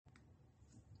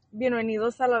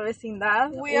Bienvenidos a la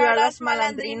vecindad. We are las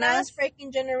malandrinas,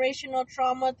 breaking generational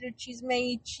trauma through chisme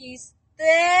y chistes.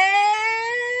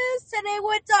 Today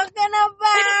we're talking about...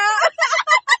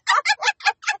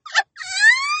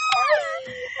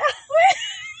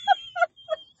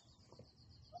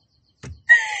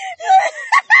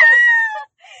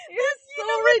 You're so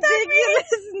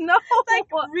ridiculous. No. Like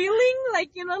reeling,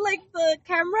 like, you know, like the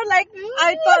camera, like...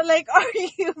 I thought, like, are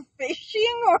you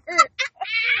fishing or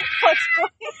what's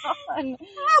going on?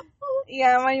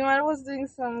 Yeah, my mom was doing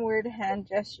some weird hand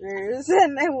gestures,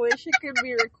 and I wish it could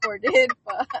be recorded,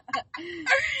 but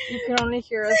you can only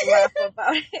hear us laugh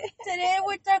about it. Today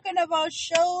we're talking about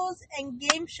shows and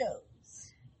game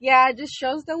shows. Yeah, just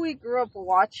shows that we grew up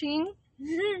watching,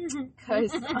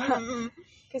 because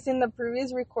in the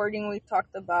previous recording we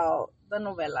talked about the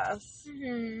novelas,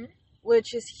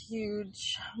 which is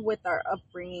huge with our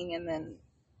upbringing, and then,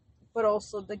 but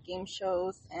also the game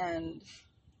shows and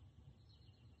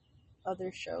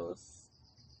other shows.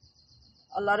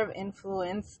 A lot of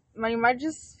influence. My mom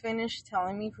just finished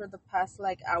telling me for the past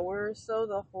like hour or so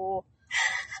the whole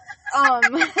 30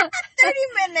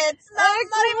 minutes.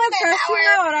 Not even an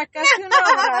hour. Casi una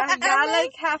hora. Yeah,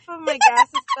 like half of my gas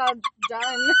is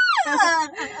done.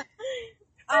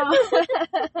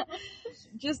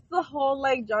 Just the whole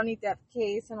like Johnny Depp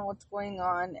case and what's going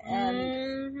on,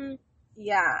 and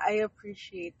yeah, I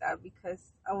appreciate that because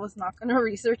I was not gonna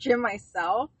research it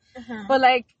myself. But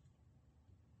like,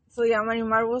 so yeah, my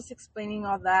mom was explaining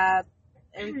all that,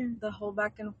 the whole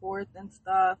back and forth and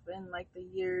stuff, and like the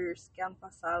years que han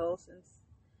pasado since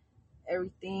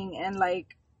everything, and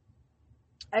like,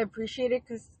 I appreciate it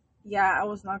because yeah, I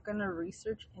was not gonna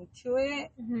research into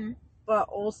it, but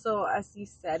also as you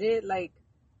said it, like,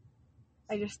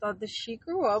 I just thought that she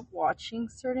grew up watching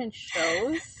certain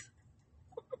shows.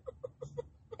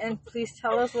 And please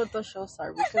tell us what those shows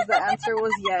are, because the answer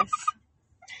was yes.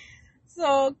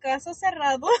 So, Caso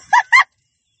Cerrado,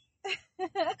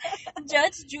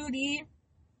 Judge Judy,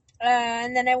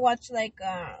 and then I watched like,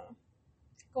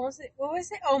 what was it?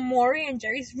 Oh, Maury and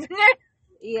Jerry Springer.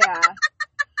 Yeah.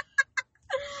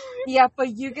 Yeah, but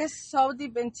you get so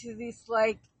deep into these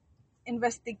like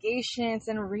investigations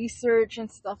and research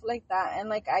and stuff like that, and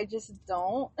like I just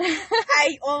don't.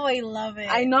 I love it.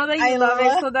 I know that you love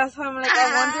it, so that's why I'm like,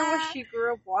 I wonder what she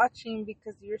grew up watching,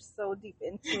 because you're so deep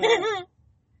into it.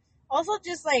 Also,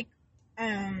 just like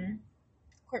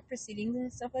court proceedings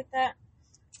and stuff like that.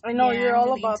 I know, yeah, you're I'm all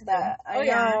really about that. I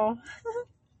know.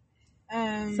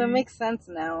 So it makes sense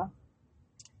now.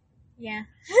 Yeah.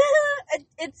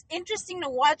 It's interesting to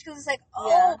watch because it's like,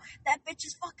 oh, that bitch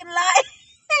is fucking lying.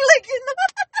 Like, you know?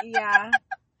 Yeah.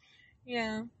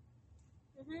 Yeah.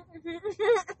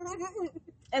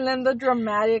 And then the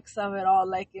dramatics of it all,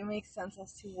 like, it makes sense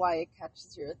as to why it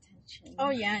catches your attention. Oh,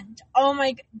 yeah. Oh,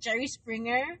 my God. Jerry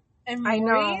Springer and Maury. I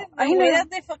know. The way that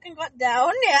they fucking got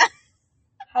down, yeah.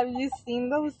 Have you seen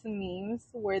those memes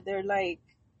where they're like...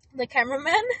 The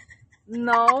cameraman?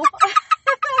 No.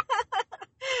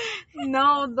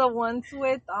 No, the ones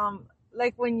with,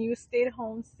 like when you stayed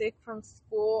home sick from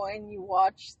school and you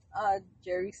watched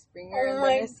Jerry Springer, and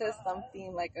then it says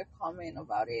something like a comment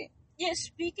about it. Yeah,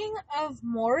 speaking of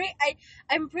Maury,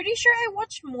 I'm pretty sure I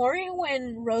watched Maury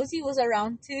when Rosie was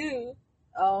around too.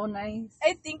 Oh, nice.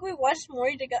 I think we watched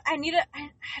Maury together. I'm not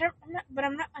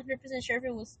 100% sure if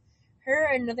it was her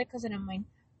or another cousin of mine,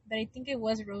 but I think it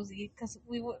was Rosie because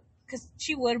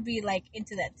she would be like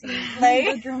into that too. Like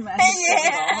the dramatic.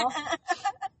 Yeah.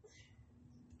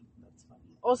 That's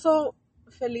funny. Also,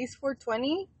 Feliz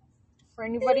 420 for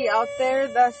anybody out there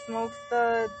that smokes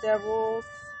the devil's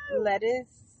lettuce.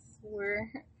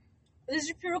 This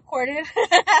is pre-recorded.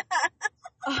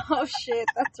 Oh shit,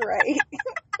 that's right.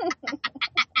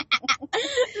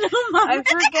 I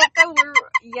forget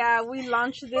that we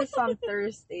launched this on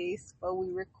Thursdays, but we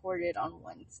recorded on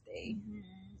Wednesday.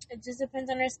 It just depends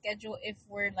on our schedule if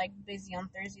we're like busy on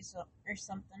Thursdays or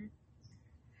something.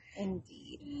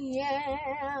 Indeed.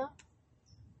 Yeah.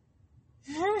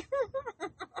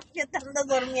 Ya te andas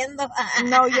durmiendo.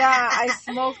 No, yeah, I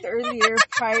smoked earlier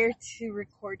prior to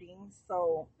recording,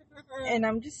 so, and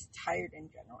I'm just tired in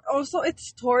general. Also,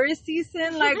 it's Taurus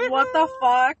season, like, what the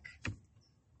fuck?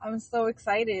 I'm so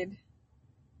excited.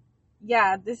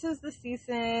 Yeah, this is the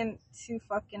season to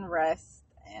fucking rest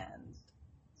and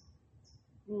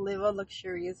live a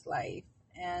luxurious life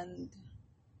and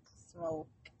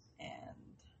smoke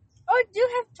and... Oh, I do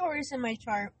have Taurus in my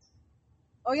chart.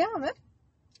 Oh, yeah, man.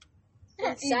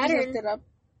 Saturn. You looked it up.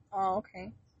 Oh,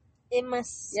 okay. It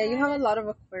must... Yeah, you have a lot of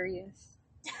Aquarius.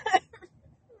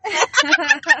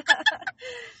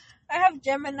 I have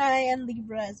Gemini and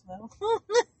Libra as well.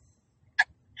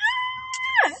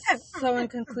 So in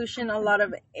conclusion, a lot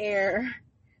of air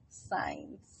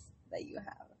signs that you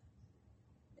have.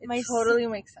 It totally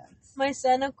makes sense. My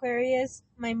sun Aquarius,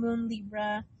 my moon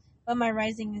Libra, but my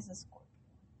rising is a Scorpio.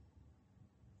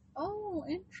 Oh,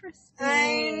 interesting.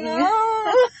 I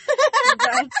know.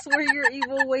 That's where your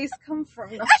evil ways come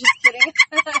from. No, just kidding.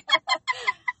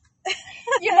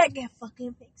 You're like, it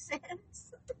fucking makes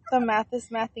sense. The math is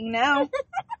mathing now.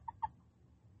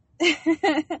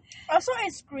 Also, I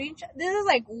screenshot. This is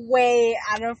like way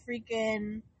out of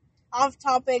freaking off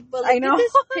topic, but like, I know.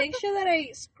 this picture that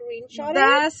I screenshotted.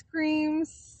 That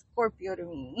screams Scorpio to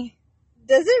me.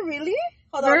 Does it really?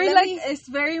 Hold very on, it's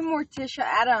very Morticia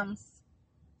Adams.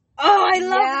 Oh, I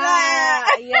love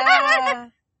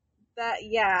that.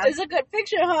 Yeah. It's a good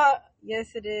picture, huh?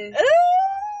 Yes, it is.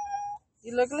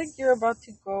 You look like you're about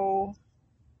to go,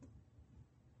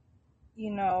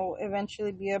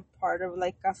 eventually be a part of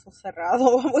like Caso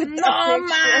Cerrado with no,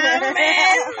 that mames,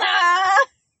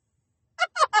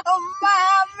 oh,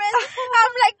 mames.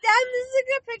 I'm like, damn, this is a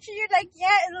good picture. You're like,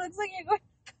 yeah, it looks like you're going.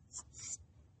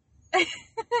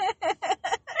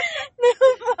 No,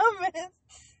 mames.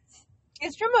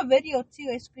 It's from a video too.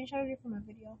 I screenshotted it from a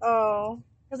video. Oh,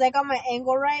 because I got my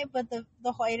angle right, but the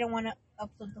whole I didn't want to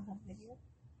upload the whole video.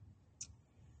 I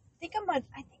think I'm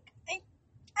uploading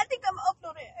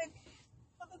it.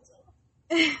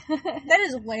 That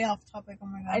is way off topic. Oh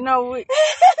my god. I know.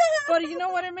 But you know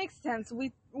what? It makes sense.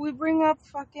 We bring up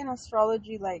fucking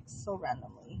astrology like so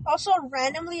randomly. Also,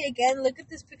 randomly again, look at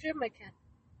this picture of my cat.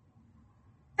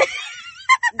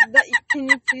 Can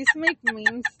you please make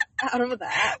memes out of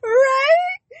that?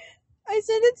 Right? I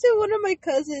sent it to one of my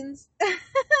cousins. And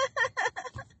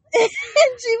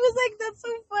she was like, that's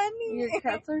so funny. Your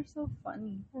cats are so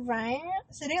funny. Right?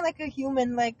 Sitting like a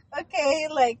human, like, okay,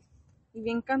 like. Y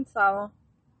bien cansado.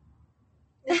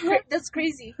 That's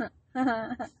crazy.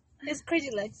 It's crazy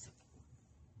legs.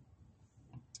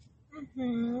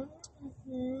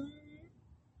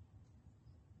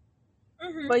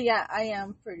 But yeah, I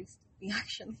am pretty stupid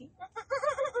actually.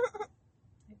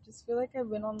 I just feel like I've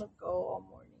been on the go all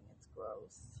morning. It's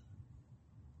gross.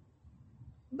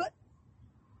 But.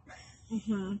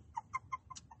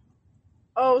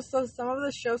 Oh, so some of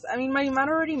the shows, I mean, my mom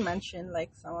already mentioned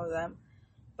like some of them.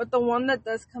 But the one that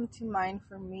does come to mind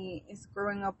for me is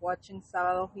growing up watching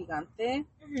Sábado Gigante.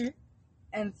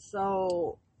 And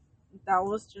so that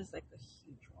was just like a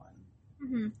huge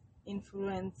one.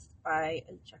 Influenced by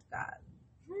El Chacal.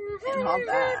 And all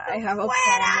that. I have a poem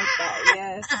with that,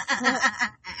 yes.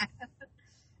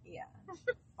 Yeah.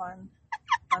 Fun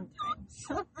times.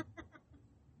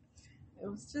 It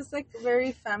was just like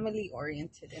very family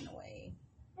oriented in a way.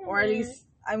 Or at least,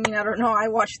 I mean, I don't know. I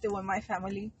watched it with my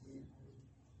family.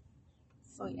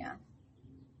 So yeah.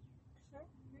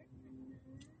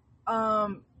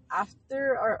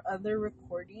 After our other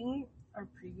recording, our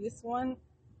previous one,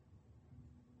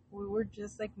 we were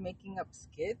just like making up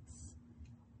skits.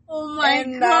 Oh my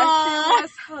god. That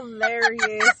shit was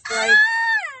hilarious. Like,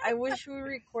 I wish we would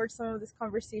record some of these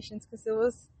conversations because it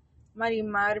was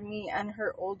Marimar, me, and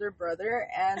her older brother,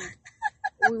 and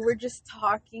we were just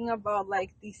talking about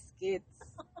like these skits.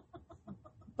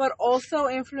 But also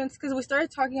influenced, because we started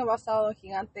talking about Sábado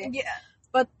Gigante. Yeah.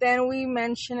 But then we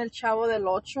mentioned El Chavo del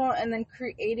Ocho, and then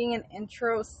creating an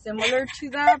intro similar to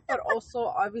that, but also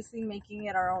obviously making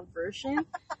it our own version.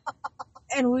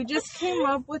 And we just came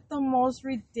up with the most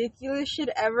ridiculous shit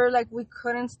ever. Like, we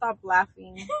couldn't stop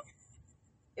laughing.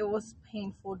 It was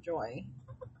painful joy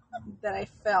that I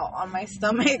felt on my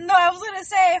stomach. No, I was gonna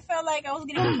say, I felt like I was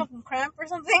getting a fucking cramp or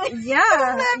something.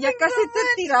 Yeah. Ya casi te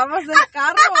tirabas del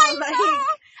carro.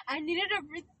 I needed a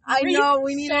breathe. I know,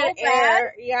 we needed so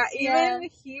air. Bad. Yeah, even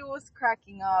he was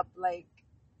cracking up. Like,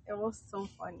 it was so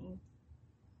funny.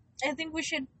 I think we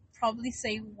should probably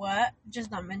say what,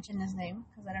 just not mention his name,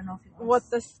 because I don't know if he wants. What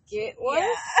the skit was?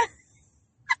 Yeah.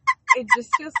 It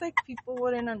just feels like people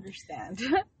wouldn't understand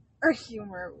our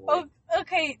humor. Oh,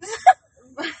 okay.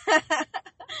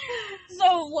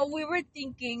 So, what we were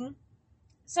thinking...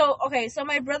 So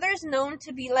my brother's known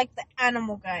to be, like, the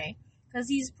animal guy. Because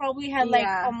he's probably had, like,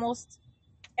 almost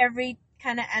every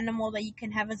kind of animal that you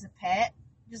can have as a pet,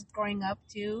 just growing up,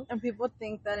 too. And people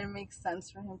think that it makes sense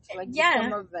for him to, like,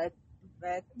 become a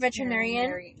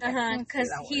veterinarian. Because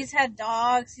he's had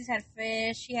dogs, he's had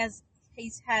fish, he's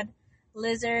had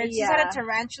lizards, he's had a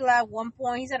tarantula at one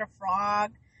point, he's had a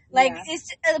frog. Like, it's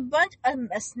a bunch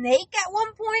of a snake at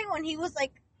one point when he was,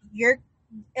 like, your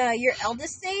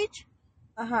eldest stage.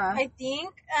 I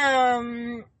think.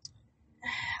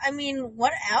 I mean,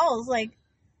 what else? Like,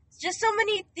 just so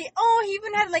many. He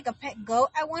even had like a pet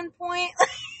goat at one point.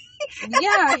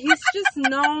 Yeah, he's just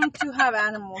known to have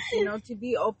animals, you know, to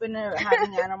be open to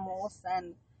having animals,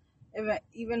 and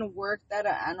even worked at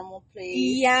an animal place.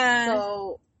 Yeah.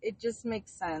 So it just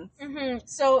makes sense. Mm-hmm.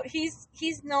 So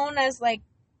he's known as like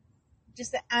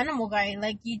just an animal guy.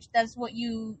 Like that's what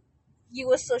you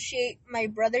associate my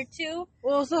brother to.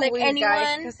 Well, also like weed anyone,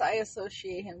 guy, because I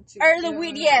associate him to. Or the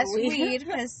weed, yes, weed,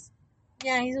 because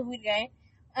yeah, he's a weed guy.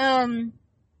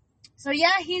 So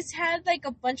yeah, he's had like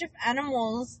a bunch of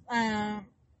animals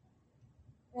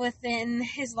within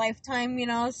his lifetime, you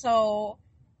know. So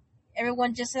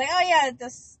everyone just like, oh yeah,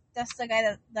 that's the guy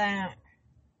that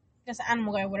that's an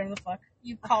animal guy, whatever the fuck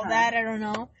you call that. I don't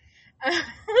know.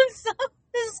 So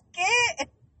the skit.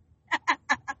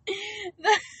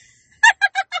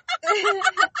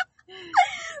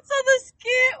 So the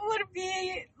skit would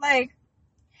be like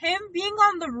him being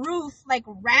on the roof, like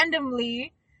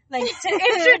randomly, like to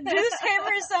introduce him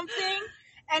or something,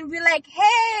 and be like,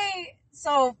 "Hey!"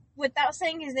 So without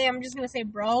saying his name, I'm just gonna say,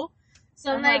 "Bro."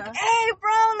 So I'm like, "Hey,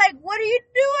 bro! Like, what are you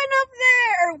doing up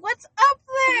there? Or what's up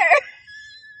there?"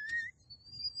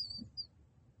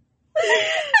 And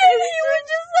he would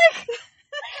just like.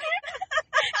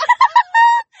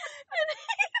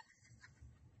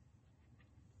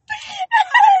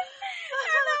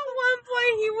 And at one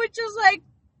point, he would just like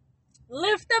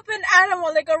lift up an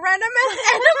animal, like a random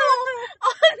animal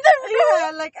on the roof.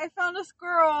 Yeah, like I found a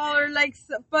squirrel, or like,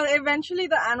 but eventually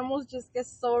the animals just get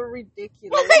so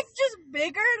ridiculous. Like just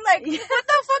bigger. Like what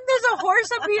the fuck? There's a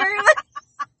horse up here, like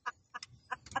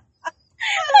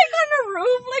on the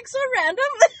roof, like so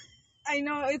random. I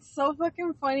know, it's so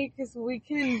fucking funny because we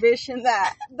can envision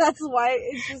that. That's why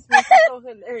it just makes it so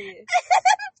hilarious.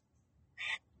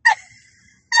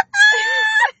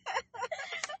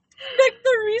 Like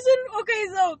the reason, okay,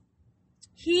 so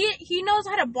he knows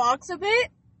how to box a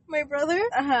bit, my brother.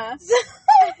 So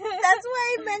that's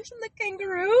why I mentioned the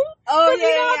kangaroo. Oh yeah,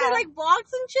 you know how to like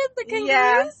box and shit, the kangaroos.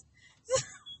 Yeah. So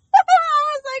I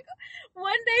was like,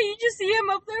 one day you just see him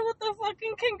up there with the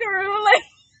fucking kangaroo, like,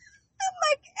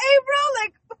 like, hey bro,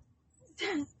 like,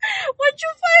 what'd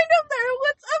you find up there?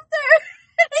 What's up there?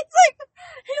 And he's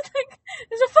like,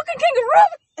 there's a fucking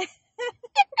kangaroo.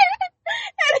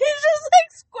 And he's just like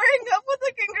squaring up with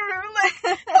the kangaroo, like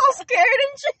all scared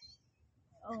and shit.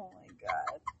 Oh my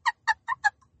god.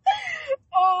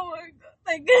 Oh my god.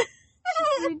 Like just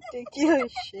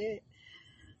ridiculous shit.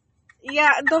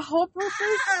 Yeah, the whole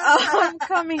purpose of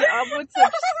coming up with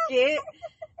such skit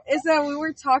is that we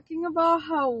were talking about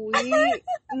how we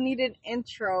need an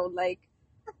intro, like,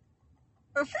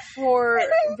 for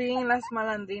being Las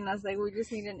Malandrinas. Like, we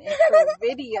just need an intro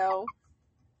video.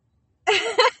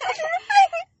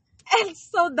 And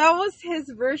so that was his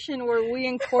version, where we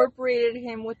incorporated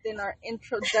him within our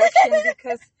introduction,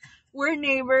 because we're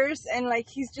neighbors and like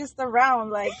he's just around.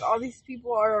 Like, all these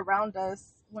people are around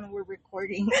us when we're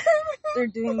recording. They're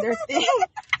doing their thing.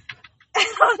 And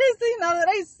honestly, now that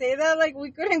I say that, like,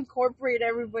 we could incorporate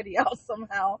everybody else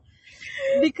somehow,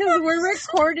 because we're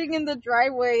recording in the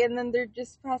driveway and then they're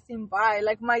just passing by,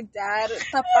 like my dad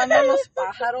tapando los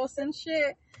pájaros and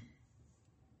shit.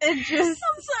 It just...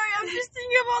 I'm sorry, I'm just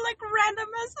thinking about, like,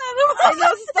 random ass animals. I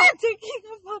know, stop thinking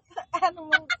about the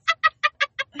animals.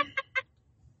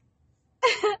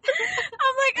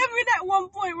 I'm like, I mean, at one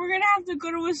point, we're gonna have to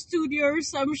go to a studio or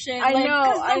some shit. I like,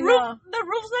 know, I know. The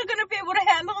roof's not gonna be able to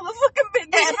handle the fucking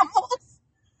big animals.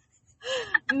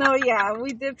 No, yeah,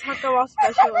 we did talk about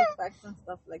special effects and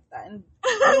stuff like that. And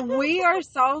we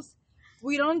ourselves,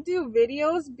 we don't do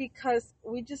videos because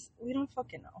we don't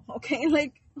fucking know, okay?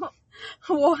 Like,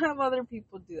 we'll have other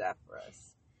people do that for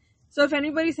us. So if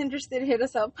anybody's interested, hit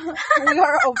us up. We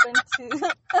are open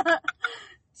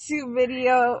to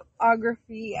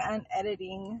videography and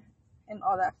editing and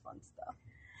all that fun stuff.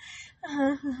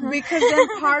 Because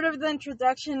then part of the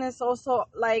introduction is also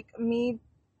like me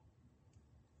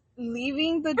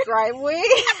leaving the driveway.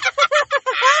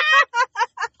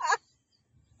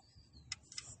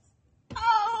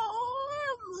 Oh,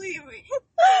 I'm leaving.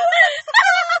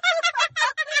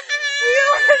 You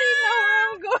already know where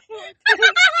I'm going with this.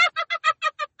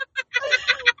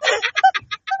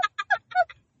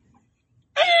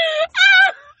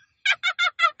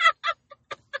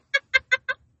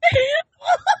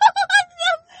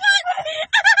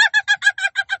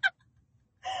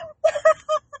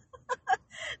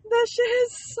 That shit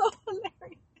is so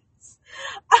hilarious.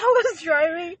 I was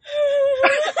driving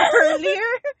earlier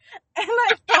and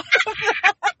I thought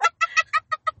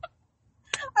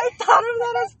of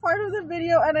that as part of the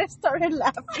video and I started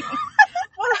laughing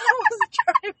while I was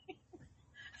driving.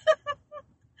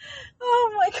 Oh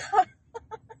my god.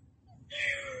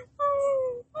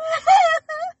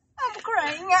 I'm crying.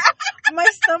 crying. My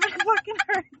stomach fucking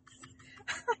hurts.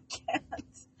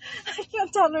 I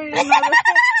can't tolerate another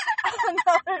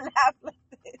laugh like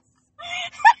this.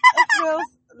 It feels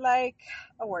like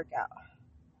a workout.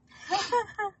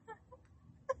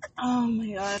 Oh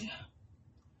my god.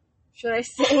 Should I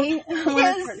say?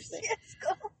 Yes, go.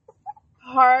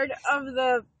 Part of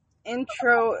the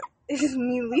intro is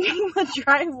me leaving the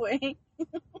driveway.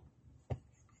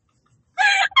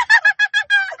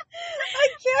 I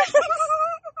can't.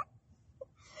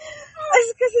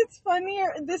 It's because it's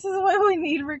funnier. This is why we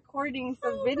need recordings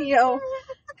of video.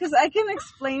 Because I can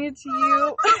explain it to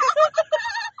you.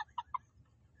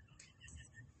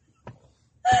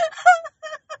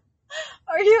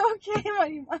 Are you okay,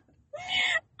 Marima?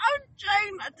 I'm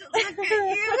trying not to look at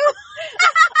you.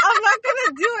 I'm not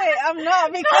gonna do it. I'm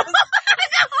not, because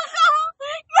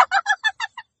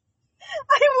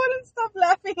I wouldn't stop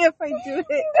laughing if I do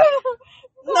it.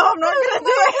 No, I'm not gonna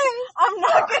do it. I'm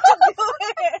not gonna do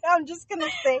it. I'm just gonna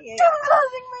say it. I'm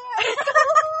closing my eyes.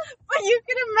 But you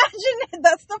can imagine it.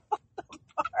 That's the fucked up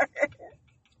part.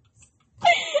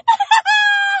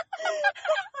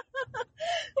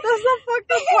 That's the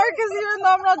fucked up part, because even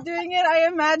though I'm not doing it, I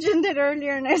imagined it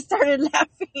earlier and I started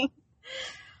laughing.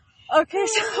 Okay,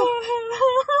 so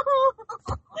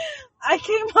I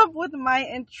came up with my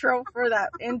intro for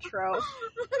that intro.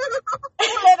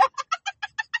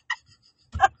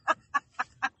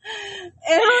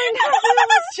 And my nephew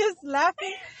was just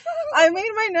laughing. I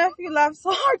made my nephew laugh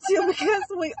so hard too, because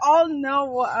we all know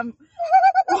what I'm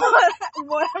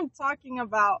talking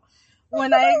about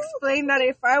when I explain that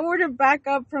if I were to back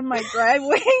up from my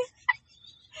driveway,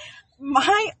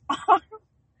 my arm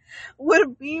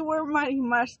would be where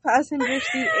my passenger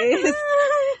seat is,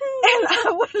 and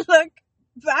I would look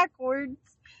backwards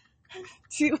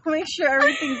to make sure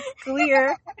everything's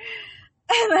clear.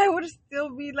 And I would still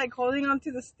be like holding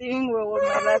onto the steering wheel with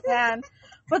my left hand.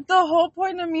 But the whole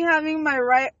point of me having my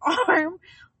right arm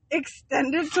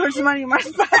extended towards my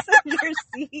passenger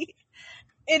seat,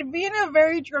 it'd be in a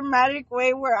very dramatic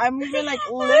way where I'm even like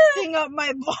lifting up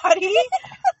my body.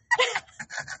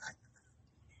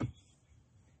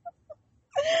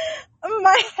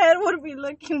 My head would be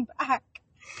looking back.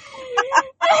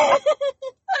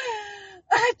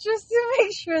 Just to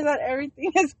make sure that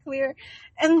everything is clear.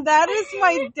 And that is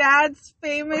my dad's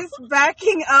famous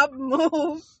backing up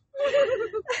move.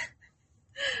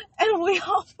 And we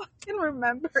all fucking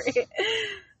remember it.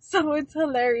 So it's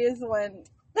hilarious when...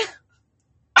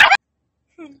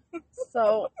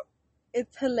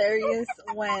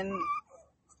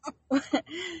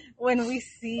 when we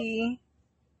see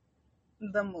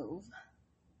the move.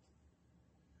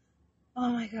 Oh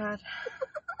my god.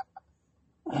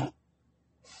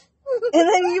 And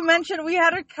then you mentioned we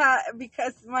had a cut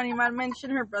because Mariman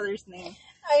mentioned her brother's name.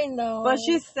 I know. But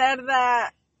she said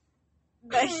that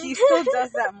he still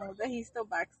does that move, that he still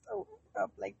backs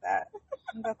up like that.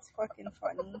 And that's fucking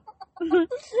funny. But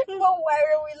why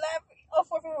are we laughing? Oh,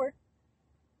 for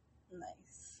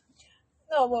Nice.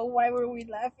 No, but why were we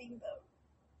laughing though?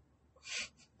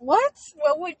 What?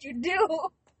 What would you do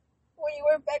when you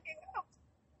were backing up?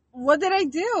 What did I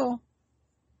do?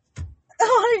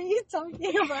 What are you talking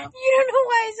about? You don't know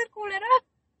why I said culera?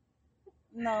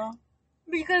 No.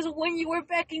 Because when you were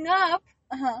backing up,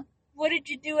 what did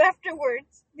you do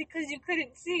afterwards? Because you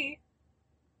couldn't see.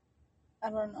 I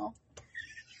don't know.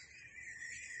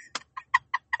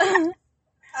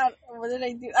 What did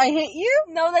I do? I hit you?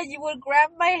 No, that you would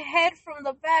grab my head from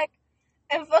the back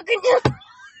and fucking...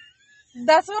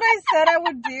 That's what I said I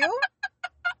would do?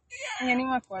 Ya ni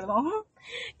me acuerdo.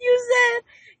 You said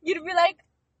you'd be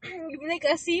like,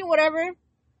 así, whatever.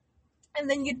 And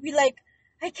then you'd be like,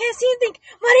 I can't see anything.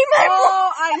 Marimar.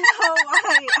 Oh, I know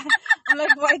why. I'm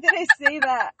like, why did I say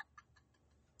that?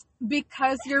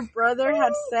 Because your brother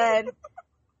had said,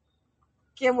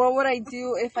 okay, what would I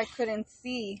do if I couldn't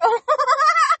see?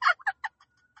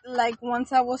 Like,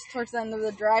 once I was towards the end of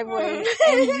the driveway,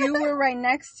 and you were right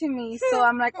next to me, so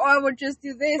I'm like, oh, I would just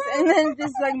do this, and then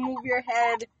just, like, move your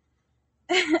head.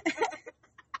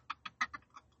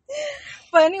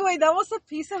 But anyway, that was a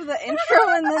piece of the intro,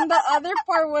 and then the other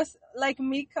part was, like,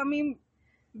 me coming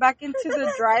back into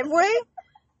the driveway,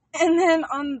 and then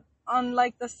on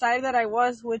like, the side that I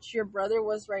was, which your brother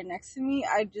was right next to me,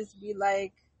 I'd just be,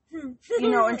 like, you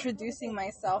know, introducing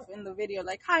myself in the video,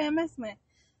 like, hi, I'm Esme.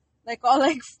 Like, all,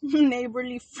 like,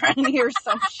 neighborly friendly or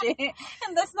some shit.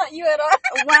 And that's not you at all.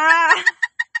 Wow.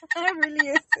 That really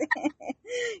is.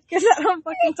 Because I don't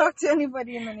fucking talk to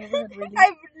anybody in the neighborhood, really.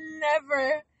 I've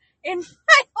never in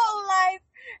my whole life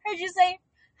heard you say,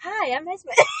 hi, I'm Esme.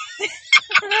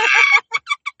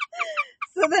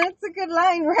 So then it's a good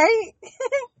line, right?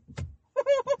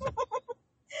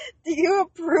 Do you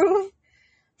approve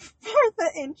for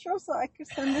the intro so I could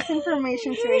send this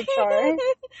information to HR?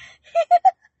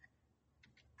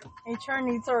 HR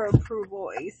needs our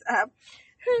approval ASAP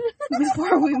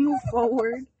before we move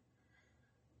forward.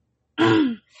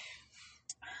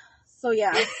 So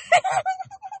yeah.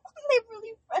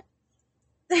 Neighborly friends.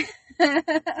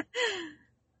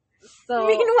 So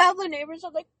meanwhile, the neighbors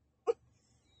are like,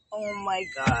 oh my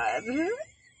god.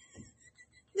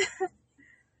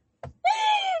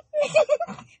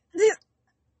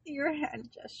 Your hand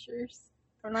gestures.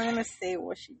 I'm not gonna say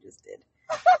what she just did.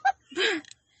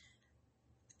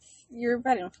 You're a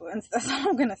bad influence. That's all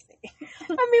I'm gonna say.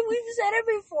 I mean, we've said it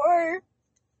before.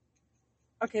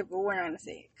 Okay, but we're not gonna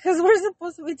say it because we're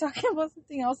supposed to be talking about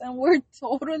something else, and we're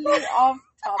totally off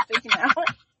topic now.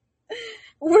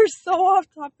 We're so off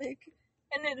topic.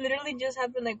 And it literally just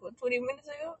happened like, what, 20 minutes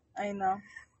ago? I know.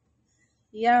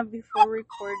 Yeah, before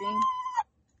recording.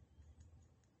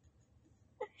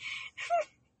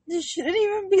 You shouldn't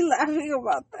even be laughing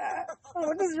about that.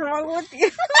 What is wrong with you?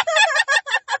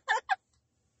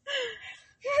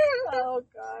 Oh,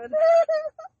 God.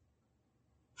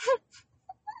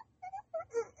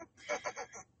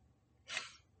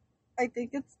 I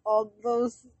think it's all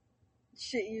those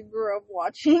shit you grew up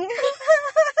watching.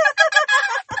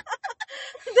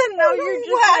 Then now you're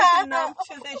just like numb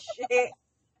to this shit.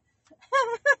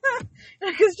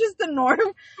 Like it's just the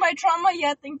norm. My trauma,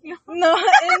 yeah, thank you. No,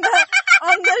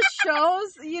 on the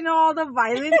shows, you know, all the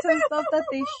violence and stuff that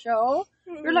they show.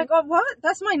 You're like, oh, what?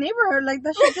 That's my neighborhood. Like,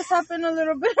 that shit just happened a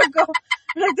little bit ago.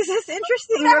 You're like, this is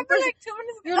interesting. Like 2 minutes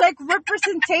ago. You're like,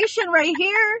 representation right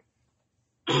here.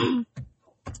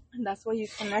 And that's why you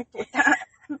connect with that.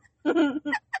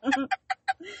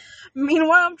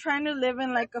 Meanwhile, I'm trying to live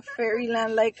in like a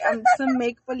fairyland, like I'm some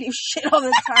make-believe shit all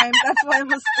the time. That's why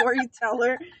I'm a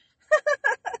storyteller.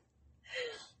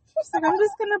 She's like, I'm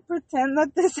just gonna pretend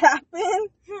that this happened,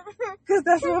 because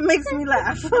that's what makes me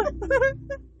laugh.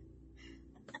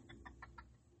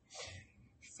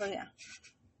 So yeah,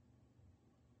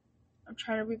 I'm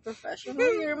trying to be professional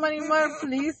here, Marimar.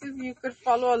 Please, if you could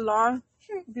follow along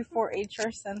before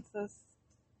HR sends us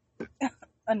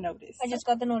a notice. I just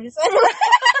got the notice.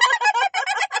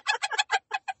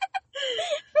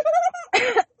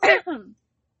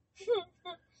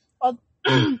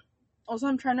 Also,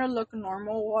 I'm trying to look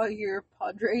normal while your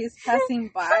padre is passing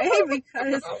by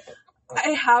because I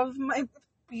have my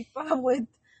pipa with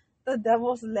the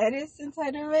devil's lettuce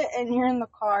inside of it, and you're in the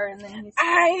car, and then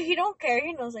he don't care.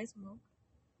 He knows I smoke.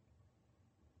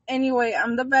 Anyway,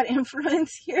 I'm the bad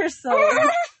influence here, so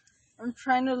I'm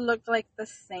trying to look like the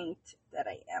saint that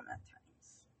I am at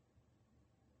times.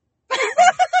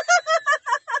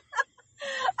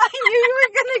 I knew you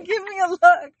were gonna give me a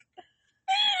look.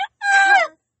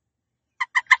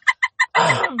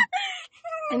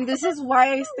 And this is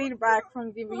why I stayed back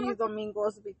from giving you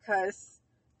Domingos, because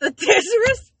the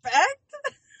disrespect.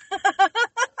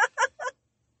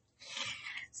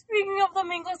 Speaking of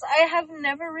Domingos, I have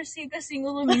never received a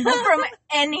single Domingo from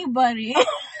anybody. Oh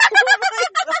my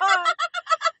god.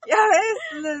 Ya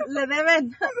ves, le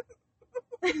deben.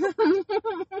 I'm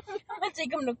gonna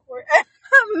take him to court.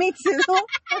 Me too.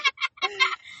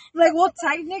 Like, well,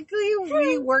 technically,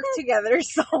 we work together,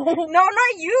 so. No,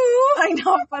 not you. I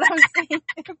know, but I'm saying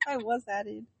if I was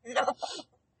added. No.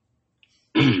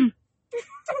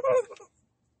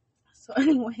 So,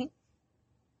 anyway.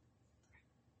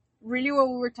 Really, what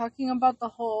we were talking about, the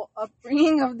whole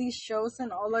upbringing of these shows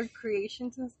and all our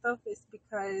creations and stuff, is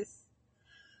because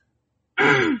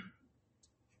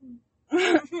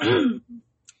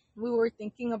we were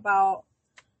thinking about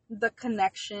the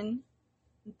connection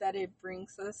that it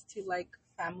brings us to, like,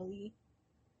 family.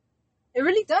 It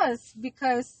really does,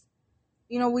 because,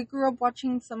 you know, we grew up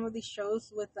watching some of these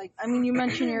shows with, like, I mean, you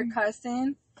mentioned your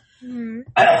cousin,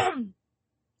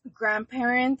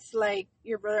 grandparents, like,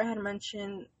 your brother had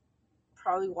mentioned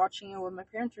probably watching it with my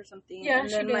parents or something. Yeah, and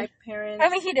then my parents. I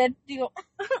mean, he did.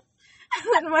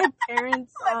 And my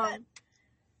parents,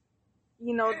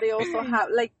 you know, they also have,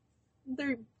 like,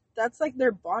 that's like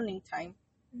their bonding time.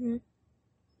 Mm-hmm.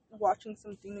 Watching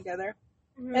something together.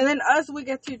 Mm-hmm. And then us, we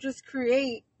get to just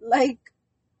create, like,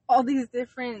 all these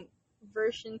different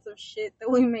versions of shit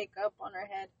that we make up on our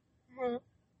head.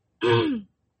 Mm-hmm.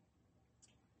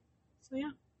 So,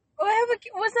 yeah. Oh,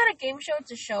 was that a game show?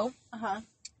 It's a show. Uh-huh.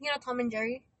 You know Tom and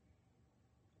Jerry?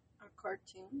 A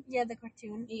cartoon. Yeah, the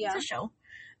cartoon. Yeah. It's a show.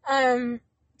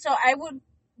 So I would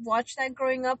watch that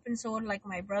growing up, and so would, like,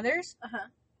 my brothers. Uh-huh.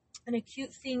 And a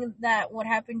cute thing that would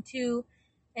happen, too,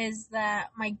 is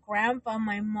that my grandpa,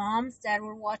 my mom's dad,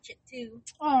 would watch it, too.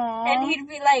 Aww. And he'd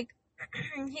be like,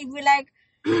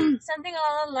 something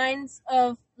along the lines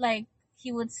of, like,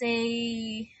 he would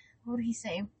say, what would he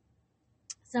say?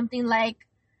 Something like,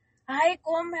 ay,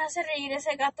 cómo me hace reír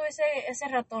ese gato, ese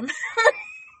ratón.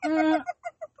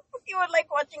 He would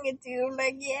like watching it too.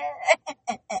 Like, yeah.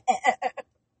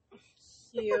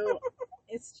 Cute.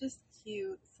 It's just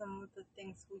cute. Some of the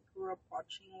things we grew up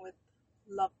watching with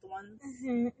loved ones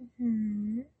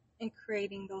and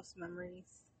creating those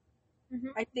memories.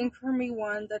 I think for me,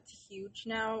 one that's huge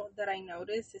now that I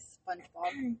notice is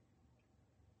SpongeBob.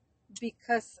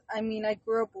 Because, I mean, I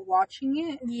grew up watching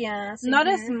it. Yeah. Not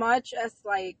as much as,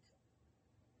 like,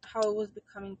 how it was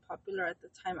becoming popular at the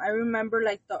time. I remember,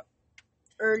 like, the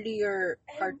earlier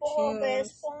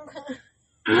cartoons.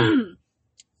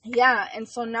 Yeah, and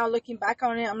so now looking back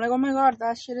on it, I'm like, oh my god,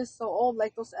 that shit is so old.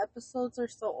 Like, those episodes are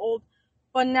so old.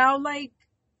 But now, like,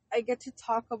 I get to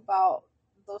talk about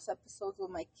those episodes with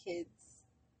my kids.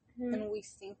 And we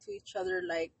sing to each other,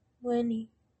 like, when he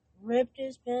ripped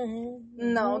his pants.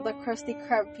 No, the Krusty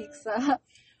Krab pizza.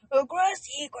 A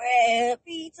Krusty Krab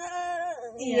pizza.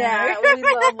 Yeah, we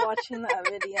love watching that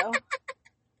video.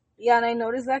 Yeah, and I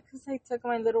noticed that because I took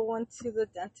my little one to the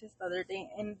dentist the other day,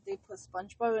 and they put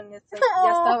SpongeBob, and it's like,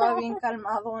 ya estaba bien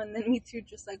calmado, and then me too,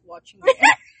 just like watching it.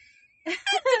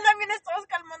 También estabas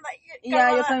calmada.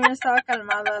 Yeah, yo también estaba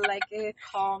calmada, like it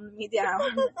calmed me down.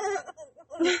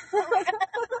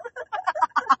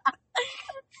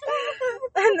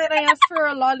 And then I asked for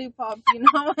a lollipop, you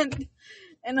know,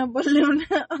 and a balloon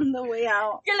on the way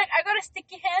out. You're like, I got a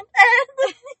sticky hand.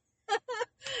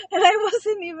 And I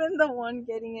wasn't even the one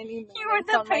getting any. You were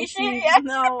the patient, yes.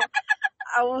 No,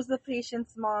 I was the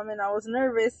patient's mom, and I was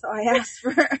nervous, so I asked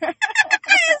for. I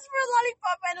asked for a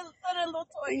lollipop and a little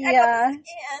toy. Yeah.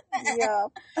 Yeah.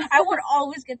 I would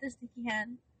always get the sticky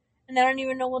hand, and I don't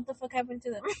even know what the fuck happened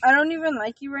to them. I don't even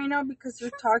like you right now because you're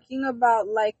talking about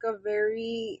like a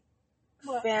very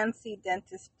fancy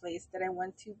dentist place that I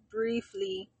went to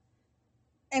briefly.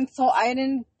 And so I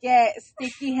didn't get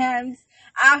sticky hands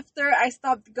after I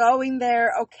stopped going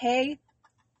there, okay?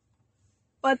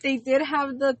 But they did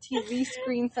have the TV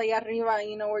screens allá arriba,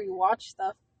 you know, where you watch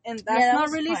stuff. And that's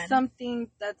not really fun.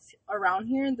 Something that's around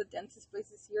here in the dentist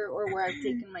places here or where I've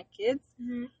taken my kids.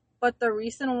 But the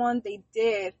recent one, they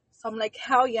did. So I'm like,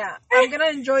 hell yeah, I'm going to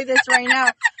enjoy this right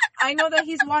now. I know that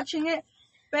he's watching it,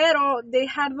 pero they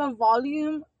had the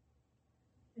volume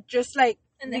just like,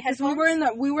 because we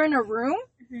were in a room.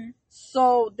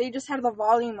 So they just had the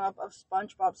volume up of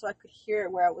SpongeBob so I could hear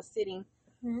it where I was sitting.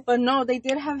 But no, they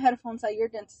did have headphones at your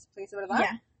dentist place, ¿verdad?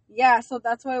 Yeah. Yeah, so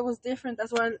that's why it was different.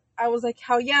 That's why I was like,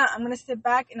 hell yeah, I'm going to sit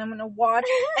back and I'm going to watch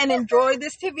and enjoy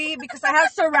this TV because I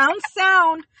have surround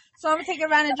sound. So I'm going to take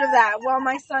advantage of that while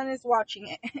my son is watching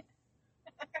it.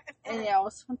 And yeah, it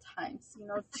was fun times, you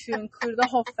know, to include the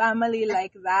whole family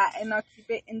like that and not keep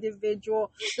it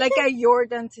individual, like at your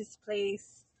dentist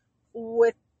place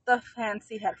with the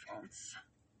fancy headphones.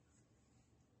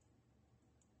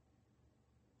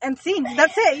 And sí,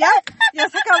 that's it, ya. Ya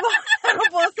se acabó. No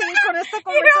puedo seguir con esta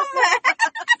conversación.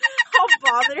 How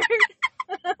bothered.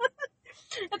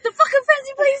 At the fucking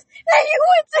fancy place that you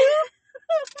went to.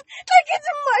 Like, it's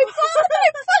my fault that I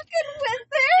fucking went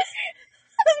there.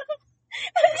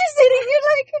 I'm just sitting here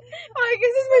like, oh, I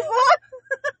guess it's my fault.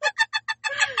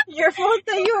 Your fault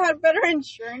that you had better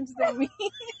insurance than me.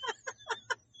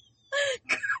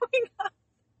 Growing up.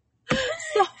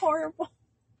 So horrible.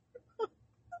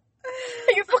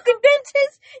 Your fucking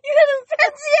dentist, you had them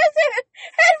fancy ass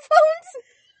headphones.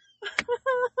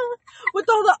 With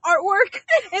all the artwork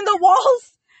in the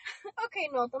walls. Okay,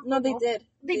 no. No, they did.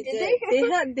 They did? They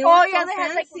had they fancy.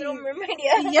 had like Little Mermaid.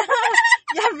 Yeah,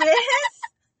 ves?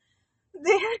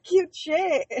 They had cute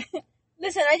shit.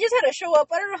 Listen, I just had to show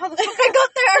up. I don't know how the fuck I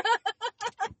got there.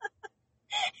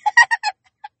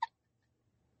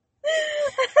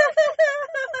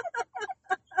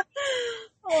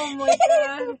 Oh my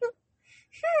god.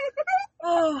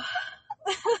 Oh.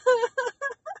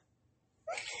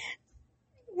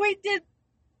 Wait, did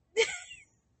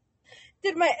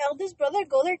my eldest brother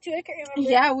go there too? I can't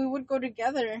remember. Yeah, we would go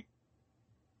together.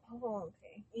 Oh,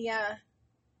 okay. Yeah.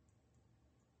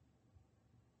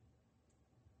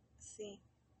 See.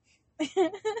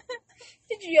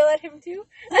 Did you yell at him too?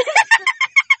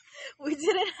 We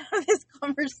didn't have this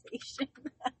conversation.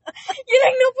 You're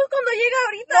like, no, pues cuando llega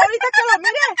ahorita. No, ahorita que lo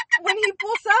mire. When he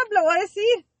pulls up, le voy a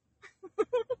decir.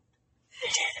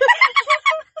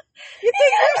 You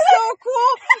think you're so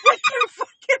cool with your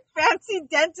fucking fancy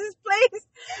dentist place?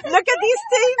 Look at these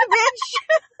things, bitch.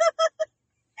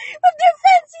 With their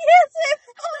fancy headsets.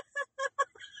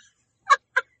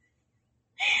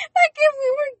 Like if we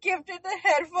were gifted the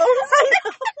headphones.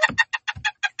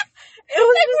 It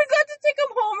was like we got to take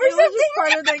them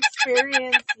part of the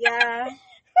experience. Yeah.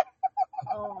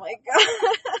 Oh my god.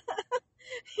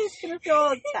 He's gonna feel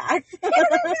attacked. He's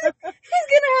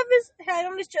gonna have his head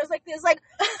on his chest like this, like.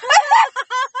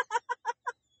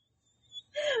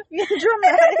 Bien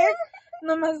dramatic.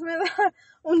 Nomás me da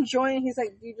un joint. He's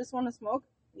like, do you just want to smoke?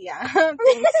 Yeah.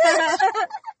 Thanks.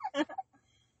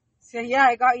 So yeah,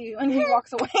 I got you. And he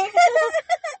walks away.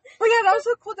 But yeah, that was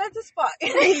a cool dentist spot.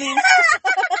 And he leaves.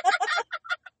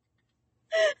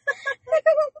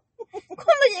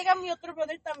 Cuando llega mi otro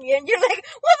brother también, you're like,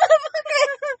 what the fuck?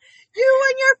 You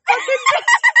and your fucking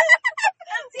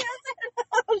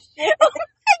Oh shit. Oh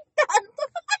my god.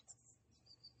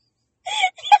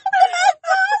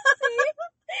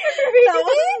 That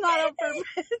was not on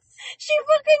purpose. She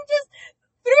fucking just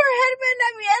threw her headband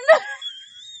at me and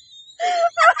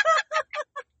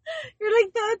You're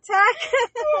like, the attack.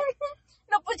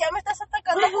 no, pues ya me estás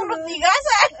atacando con hormigas.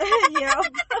 Yeah.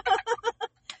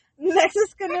 Next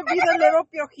is gonna be the little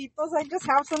piojitos. I just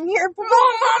have some here. No,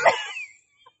 mami.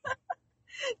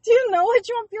 Do you know what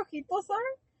piojitos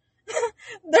are?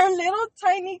 They're little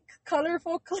tiny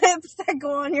colorful clips that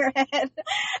go on your head. I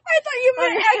thought you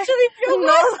meant actually piojos.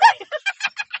 No.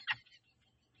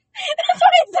 That's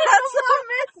why I said no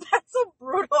mames. That's a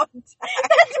brutal attack.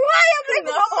 That's why I'm like,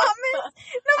 no mames.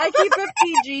 No I keep it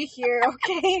PG here,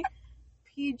 okay?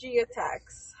 PG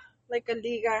attacks. Like a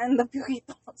liga and the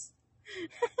piojitos.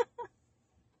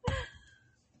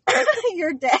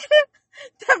 You're dead.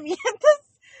 También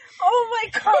oh my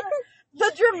god.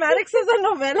 The dramatics of the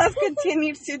novelas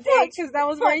continued today because that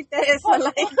was very tense.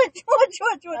 Like, What?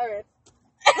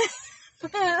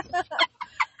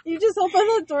 you just open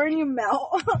the door and you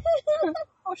melt.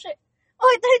 Oh shit. Oh,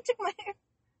 I thought I took my hair.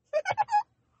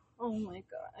 Oh my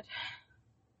god.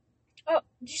 Oh,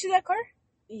 did you see that car?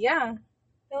 Yeah.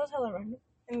 That was hella random.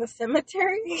 In the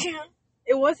cemetery? Yeah.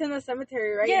 It was in the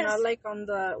cemetery, right? Yes. Not like on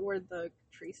the, where the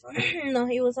trees are. No,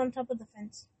 he was on top of the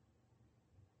fence.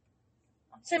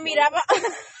 Se miraba. No,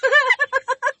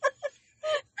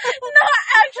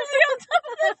 actually on top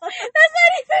of the fence. That's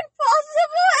not even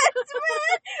possible.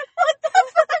 Man. What the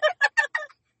fuck?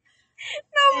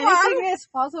 No, mom. Anything is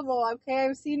possible, okay?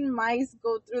 I've seen mice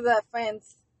go through that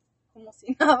fence. Como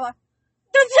si nada.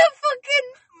 That's a fucking...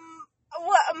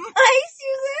 What, mice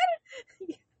you said?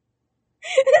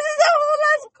 This is a whole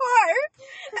ass car.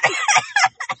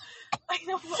 I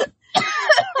know.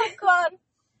 Oh my god.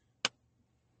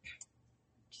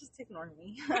 Just ignore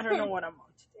me. I don't know what I'm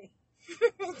on today.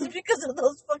 It's because of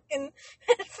those fucking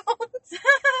headphones.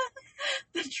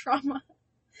 The trauma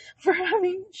for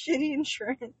having shitty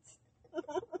insurance.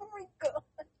 Oh my god.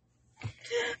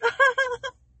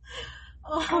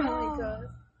 Oh my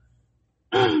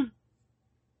god.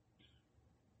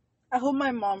 I hope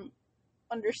my mom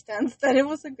understands that it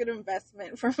was a good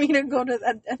investment for me to go to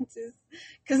that dentist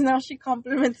because now she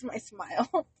compliments my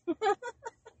smile.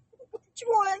 Which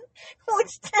one?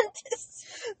 Which dentist?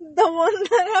 The one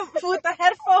that with the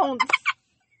headphones.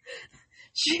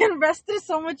 She invested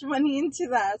so much money into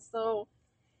that, so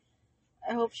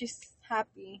I hope she's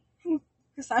happy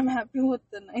because I'm happy with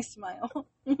the nice smile.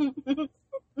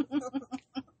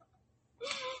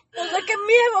 Look at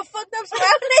me, I have a fucked up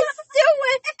smile and I still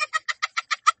went.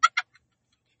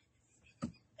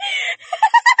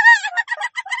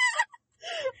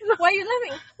 Why are you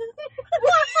laughing?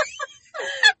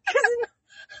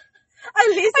 At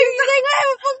least Are you saying I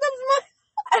have a fucked up smile?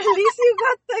 At least you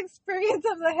got the experience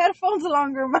of the headphones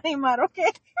longer, Marimar,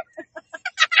 okay?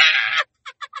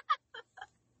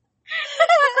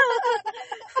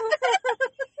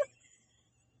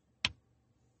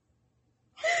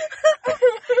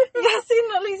 Ya si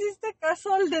no le hiciste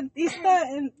caso al dentista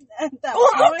en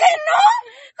 ¿Cómo que no?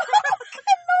 ¿Cómo que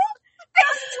no? I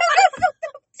still have fucked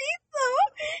up teeth though.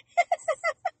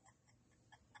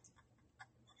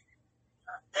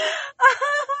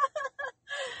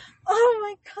 Oh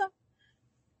my god.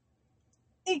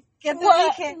 ¿Y qué te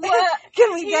What? dije? What? Que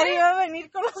Miguel iba a venir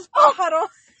con los pájaros.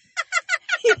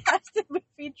 He has to be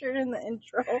featured in the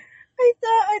intro.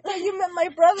 I thought you meant my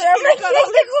brother. I'm like, got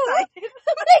all excited.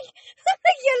 I'm like,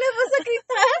 ¿ya le vas a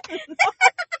gritar?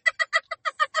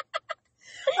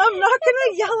 I'm not gonna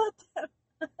yell at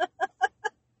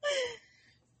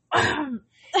them.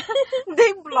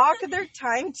 They block their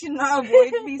time to not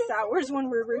avoid these hours when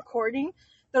we're recording.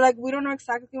 They're like, we don't know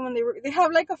exactly when they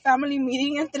have like a family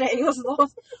meeting entre ellos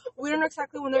dos. We don't know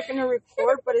exactly when they're gonna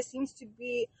record, but it seems to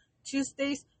be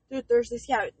Tuesdays through Thursdays.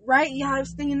 Yeah, right? Yeah, I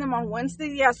was thinking them on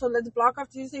Wednesdays. Yeah, so let's block off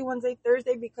Tuesday, Wednesday,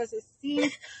 Thursday because it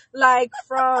seems like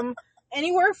from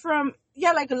anywhere from,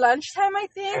 yeah, like lunchtime, I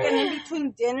think, and in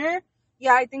between dinner.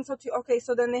 Yeah, I think so too. Okay,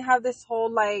 so then they have this whole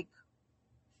like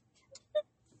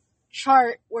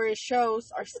chart where it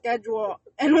shows our schedule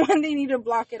and when they need to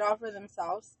block it off for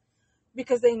themselves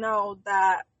because they know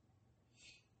that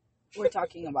we're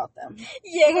talking about them.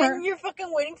 Yeah, and you're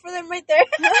fucking waiting for them right there.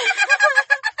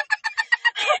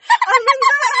 I'm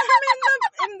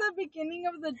in the beginning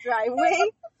of the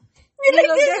driveway. You're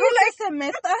like, se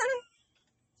metan.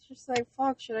 It's just like,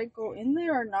 fuck, should I go in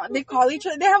there or not? They call each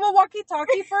other. They have a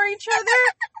walkie-talkie for each other.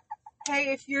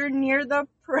 Hey, if you're near the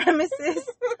premises,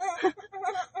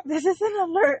 this is an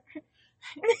alert.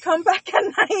 Come back at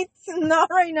night. Not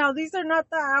right now. These are not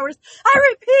the hours. I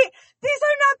repeat, these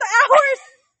are not the hours.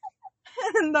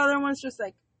 And the other one's just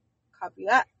like, copy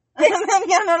that. And then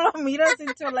ya no lo miras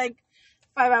until like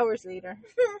 5 hours later.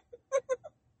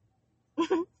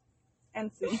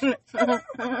 And see. No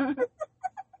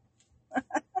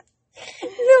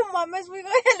mames, we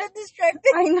got hella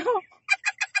distracted. I know.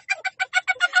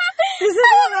 This is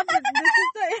what happened. This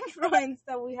is the influence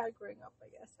that we had growing up, I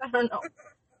guess. I don't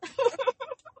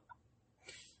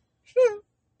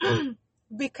know.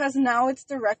 Because now it's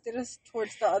directed us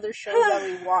towards the other shows that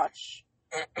we watch.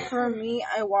 For me,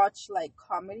 I watch like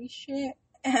comedy shit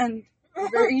and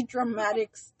very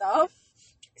dramatic stuff.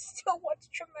 I still watch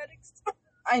dramatic stuff.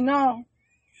 I know.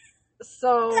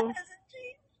 So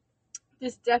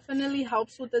this definitely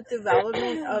helps with the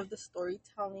development of the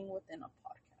storytelling within a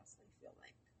podcast, I feel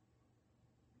like.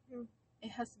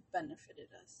 It has benefited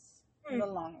us in the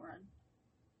long run.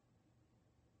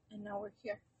 And now we're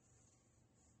here.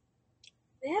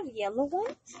 They have yellow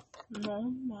ones?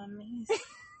 No, mommies.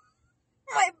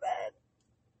 My bad.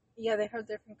 Yeah, they have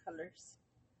different colors.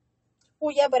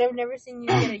 Well, yeah, but I've never seen you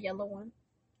get a yellow one.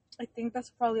 I think that's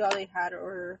probably all they had,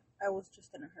 or I was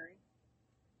just in a hurry.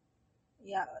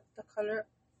 Yeah, the color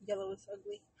yellow is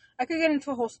ugly. I could get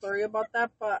into a whole story about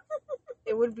that, but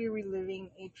it would be reliving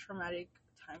a traumatic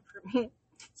time for me.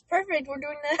 It's perfect. We're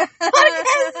doing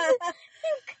that.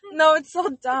 No, it's so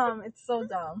dumb. It's so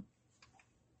dumb.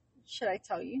 Should I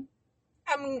tell you?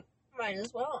 I mean, might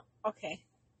as well. Okay,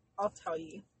 I'll tell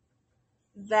you.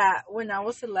 That when I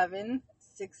was 11,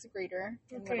 6th grader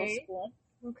in middle school,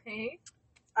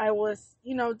 I was,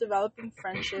 developing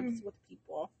friendships with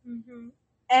people. Mm-hmm.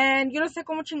 And yo no sé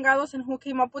cómo chingados and who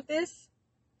came up with this,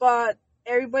 but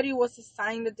everybody was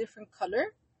assigned a different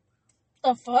color.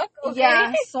 The fuck? Okay.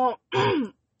 Yeah, so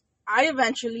I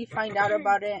eventually find out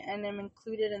about it and am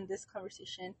included in this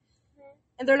conversation.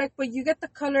 And they're like, but you get the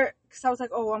color, because I was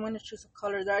like, oh, I'm going to choose a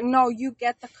color. They're like, no, you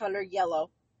get the color yellow.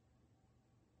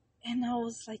 And I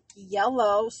was like,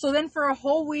 yellow? So then for a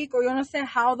whole week, or you want to say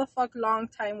how the fuck long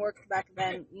time worked back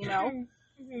then,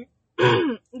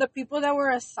 Mm-hmm. The people that were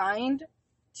assigned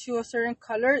to a certain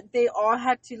color, they all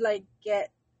had to, like,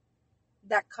 get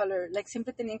that color. Like,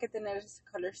 siempre tenían que tener ese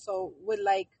color. So with,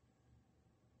 like,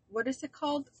 what is it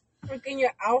called? Like in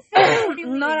your outfit? What do you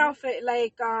mean? Not outfit,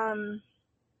 like,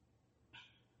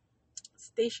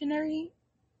 stationery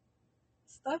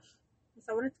stuff. Is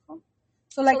that what it's called?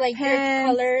 So like pens, your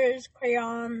colors,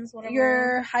 crayons, whatever.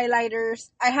 Your highlighters.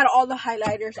 I had all the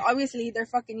highlighters. Obviously, they're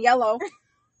fucking yellow.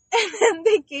 And then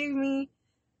they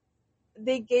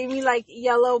gave me like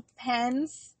yellow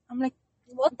pens. I'm like,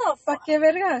 what the fuck? Que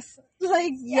vergas?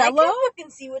 Like yellow? I can't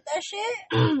fucking see with that shit.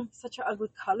 Such an ugly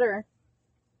color.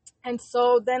 And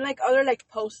so then like other like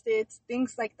Post-its,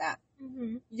 things like that.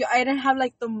 Mm-hmm. I didn't have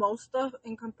like the most stuff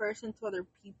in comparison to other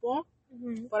people.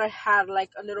 Mm-hmm. But I had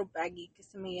like a little baggie que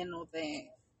se me llenó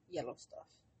de yellow stuff.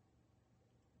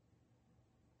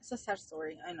 It's a sad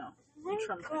story, I know.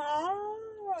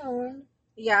 Oh,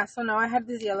 yeah, so now I have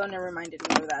this yellow and it reminded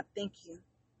me of that. Thank you.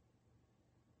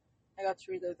 I got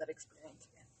to relive that experience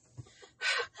again.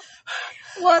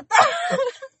 What the?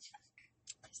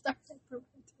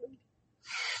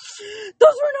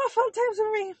 Those were not fun times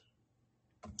for me.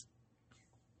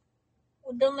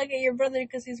 Well, don't look at your brother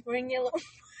because he's wearing yellow.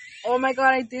 Oh my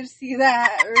god, I did see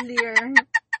that earlier.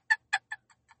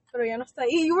 Pero ya no está.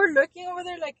 You were looking over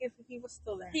there like if he was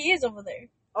still there. He is over there.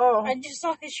 Oh. I just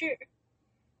saw his shirt.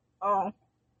 Oh.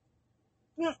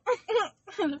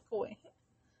 Look away.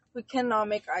 We cannot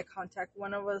make eye contact.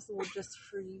 One of us will just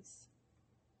freeze.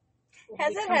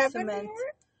 Has it happened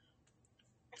before?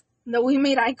 No, we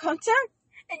made eye contact?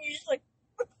 And you're just like...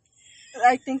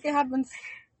 I think it happens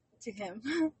to him.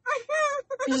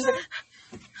 He's just like...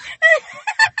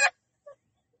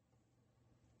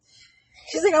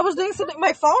 She's like, I was doing something.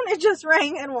 My phone, it just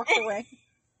rang and walked away.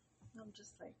 I'm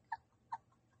just like,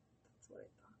 that's what I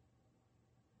thought.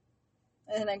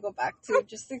 And then I go back to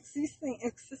just existing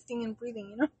and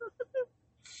breathing,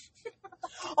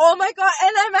 Oh my god,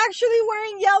 and I'm actually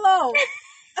wearing yellow.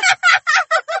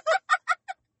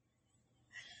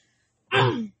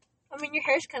 I mean, your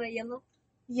hair's kind of yellow.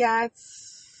 Yeah,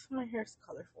 it's my hair's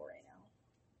colorful right now.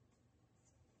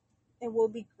 It will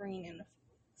be green in a few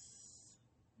weeks.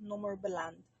 No more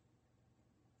blonde.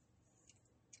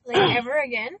 Like, ever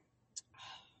again?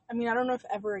 I mean, I don't know if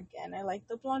ever again. I like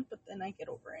the blonde, but then I get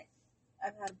over it.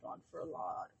 I've had blonde for a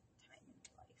lot of time in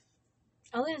my life.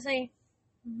 I was gonna say.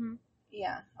 Mm-hmm.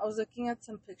 Yeah, I was looking at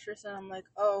some pictures and I'm like,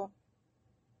 oh,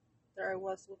 there I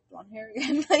was with blonde hair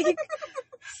again. Like,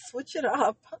 switch it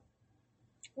up.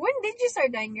 When did you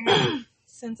start dyeing your hair?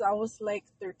 Since I was like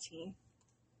 13.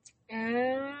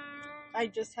 I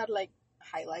just had like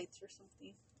highlights or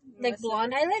something. Like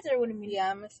blonde highlights, or what do you mean?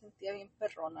 Yeah, me sentía bien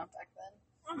perrona back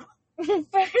then.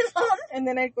 Perdón. And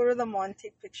then I'd go to the mall and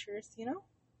take pictures, you know?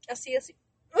 Así.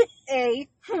 Hey.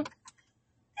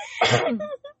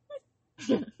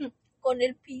 Con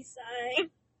el peace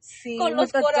sign. Sí, con with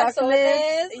los the duck corazones.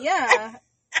 lips. Yeah.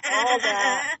 All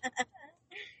that.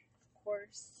 Of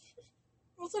course.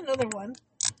 What's another one?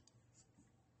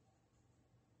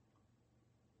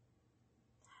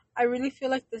 I really feel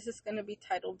like this is going to be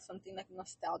titled something like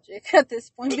nostalgic at this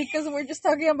point because we're just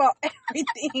talking about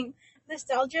everything.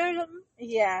 Nostalgia or something?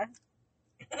 Yeah.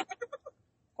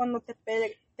 Cuando te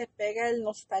pega el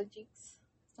nostalgix.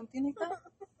 Something like that.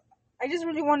 I just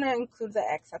really want to include the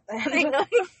X at the end. I know.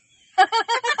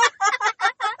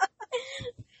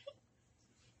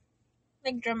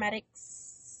 Like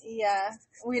dramatics. Yeah.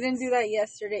 We didn't do that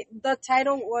yesterday. The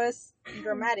title was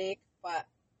dramatic, but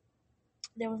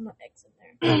there was no X in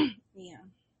there. Yeah.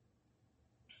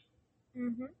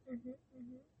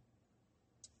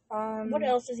 What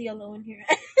else is yellow in here?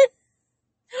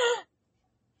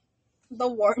 The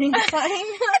warning sign.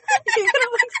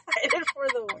 You're excited for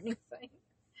the warning sign.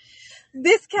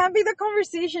 This can't be the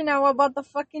conversation now about the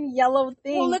fucking yellow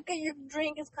thing. Well, look at your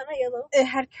drink. It's kind of yellow. It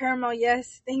had caramel.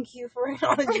 Yes, thank you for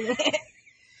acknowledging it.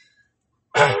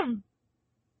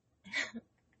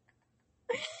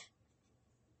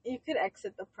 You could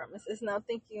exit the premises now.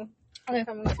 Thank you for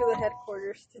coming to the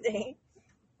headquarters today.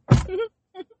 You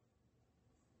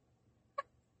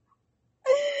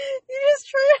just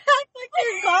try to act like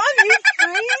you're gone, you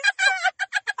freeze.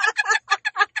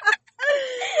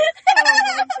 Oh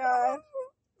my god.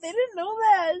 They didn't know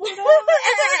that. You know?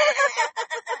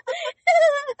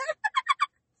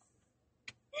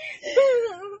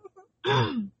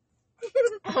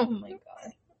 Oh my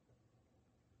god.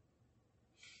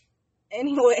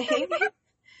 Anyway,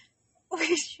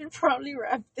 we should probably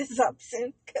wrap this up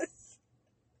soon because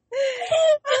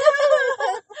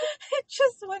it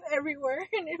just went everywhere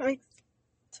and it makes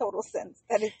total sense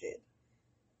that it did.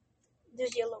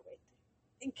 There's yellow right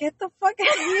there. Get the fuck out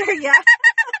of here, yeah.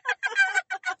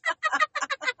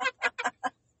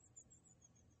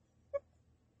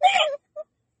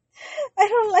 I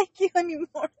don't like you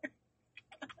anymore.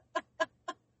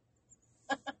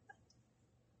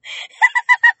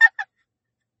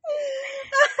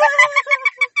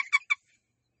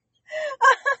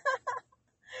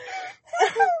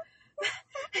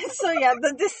 So yeah,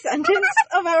 the descendants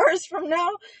of ours from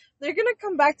now, they're gonna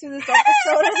come back to this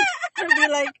episode and be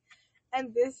like,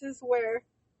 and this is where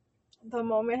the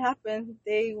moment happened.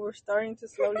 They were starting to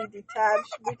slowly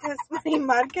detach because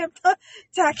Marimar kept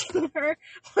attacking her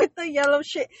with the yellow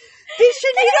shit. Did she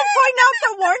need to point out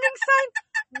the warning sign?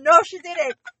 No, she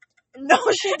didn't. No,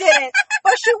 she didn't.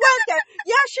 But she went there.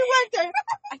 Yeah, she went there.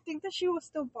 I think that she was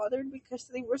still bothered because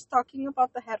they were talking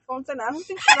about the headphones, and I don't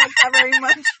think she liked that very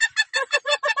much.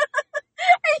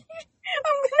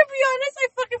 I'm gonna be honest, I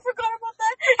fucking forgot about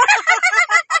that.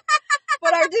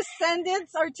 But our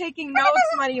descendants are taking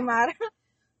notes, Marimar.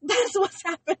 That's what's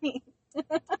happening.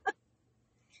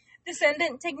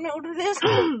 Descendant, take note of this.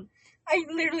 I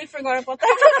literally forgot about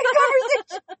that fucking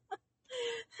conversation.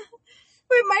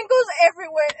 My mind goes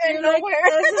everywhere and You're nowhere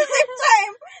like, at the same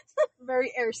time.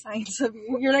 Very air science of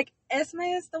you. You're like, Esme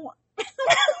is the one.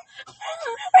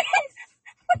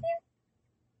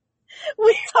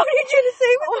 We What did you to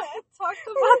say with that? talked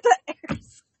about the air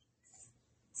science.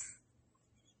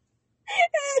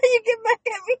 So you get back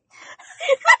at me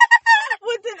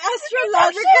With an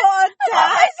astrological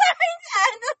attack.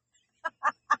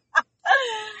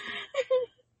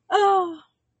 Oh,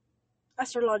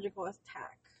 astrological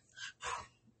attack.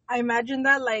 I imagine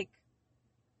that like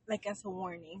as a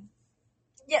warning.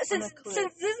 Yeah, since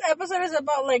this episode is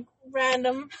about like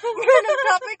random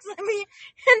topics, let me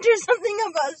enter something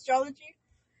about astrology.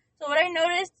 So what I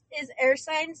noticed is air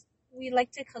signs, we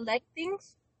like to collect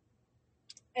things.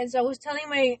 And so I was telling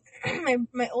my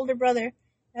my older brother,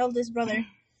 my oldest brother,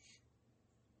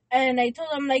 and I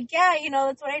told him like, yeah, you know,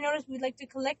 that's what I noticed. We like to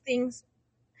collect things.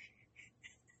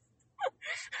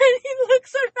 And he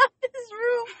looks around his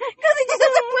room because he just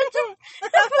has a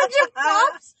bunch of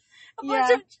props a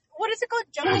bunch of, what is it called?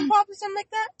 Jungle Pop or something like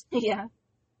that? Yeah.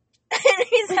 And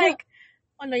he's like,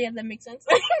 oh no, yeah, that makes sense.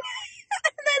 And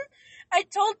then I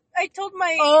told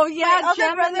my, my other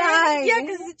Gemini. brother, yeah,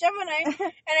 because he's a Gemini.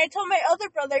 And I told my other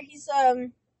brother, he's,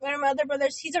 one of my other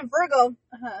brothers, he's a Virgo.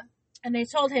 Uh-huh. And I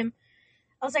told him,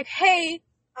 I was like, hey,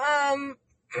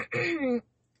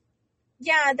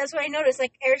 yeah, that's what I noticed.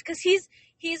 Like, because he's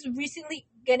recently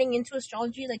getting into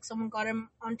astrology. Like, someone got him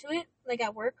onto it, like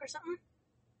at work or something.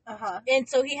 And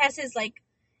so he has his like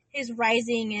his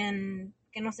rising and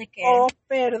que no sé qué. Oh,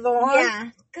 perdón.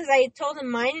 Yeah, because I told him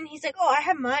mine, and he's like, "Oh, I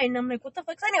have mine." I'm like, "What the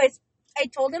fuck?" So anyways, I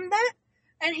told him that,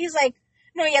 and he's like,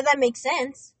 "No, yeah, that makes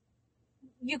sense.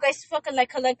 You guys fucking like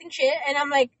collecting shit," and I'm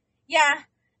like, "Yeah,"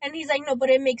 and he's like, "No, but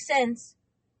it makes sense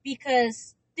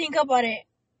because think about it.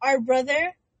 Our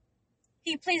brother."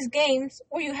 He plays games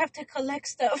where you have to collect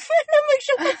stuff. And I'm like,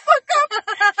 shut the fuck up. Shut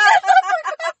the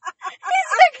fuck up.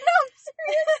 He's like, no, I'm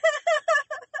serious.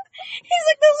 He's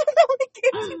like, those are the only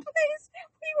games he plays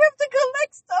where you have to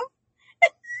collect stuff.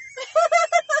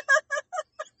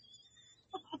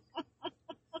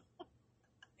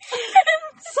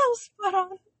 So spot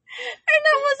on. And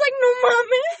I was like, no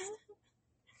mames.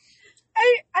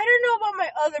 I don't know about my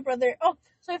other brother. Oh,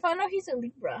 so I found out he's a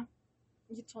Libra.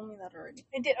 You told me that already.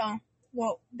 I did. Oh.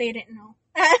 Well, they didn't know.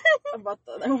 About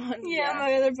the other one. Yeah,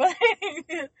 my other brother.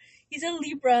 He's a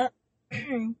Libra.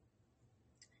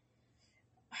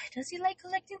 Does he like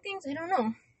collecting things? I don't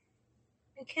know.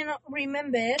 I cannot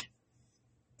remember.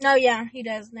 No, yeah, he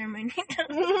does. Never mind. He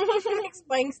likes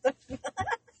buying stuff.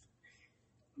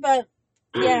 But,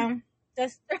 yeah.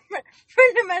 That's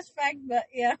random as fact, but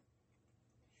yeah.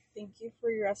 Thank you for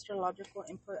your astrological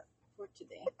input for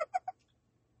today.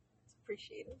 It's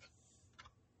appreciated.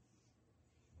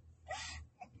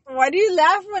 Why do you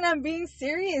laugh when I'm being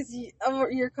serious over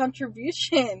your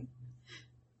contribution?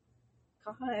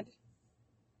 God.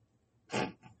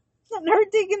 I'm never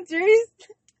taken serious.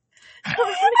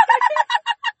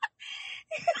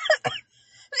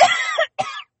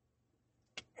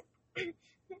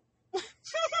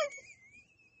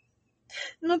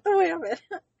 No te voy a ver.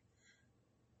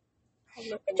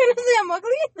 ¿Yo no soy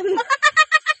ugly?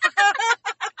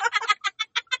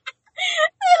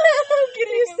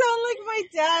 You sound like my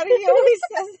dad. He always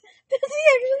says. Does he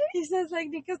actually? He says like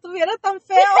ni que estuviera tan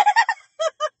feo.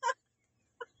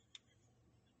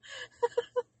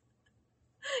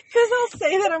 Because I'll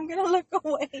say that I'm gonna look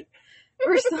away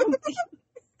or something.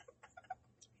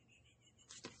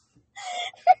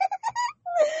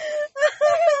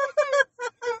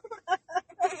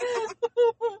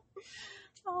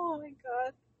 Oh my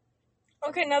god.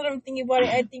 Okay, now that I'm thinking about it,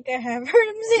 I think I have heard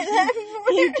him say that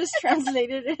before. You just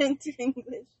translated it into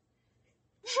English.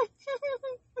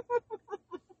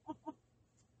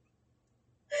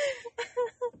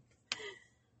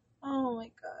 Oh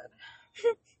my god.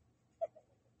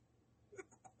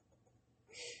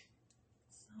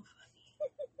 So funny.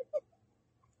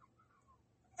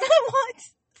 What?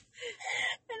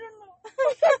 I don't know.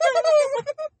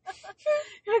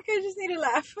 Okay, I just need to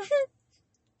laugh.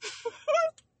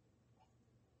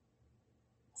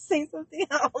 Say something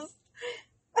else.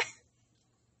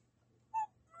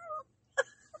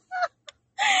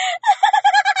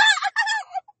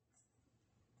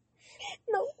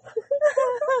 No.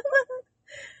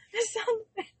 It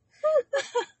sounded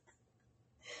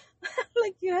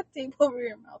like you had tape over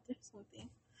your mouth or something.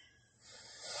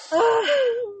 I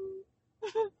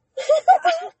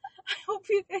hope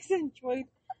you guys enjoyed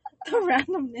the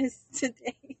randomness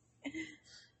today.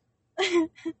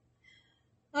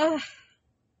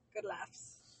 Good laughs.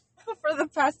 For the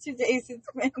past 2 days, it's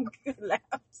been good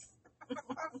laughs.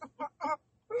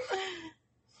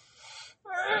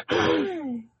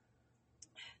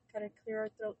 Gotta clear our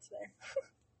throats there.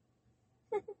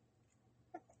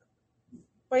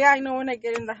 But yeah, I know when I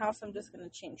get in the house, I'm just gonna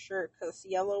change shirt because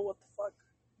yellow. What the fuck?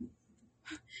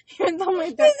 Even though my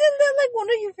dad, isn't that like one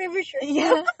of your favorite shirts?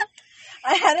 Yeah,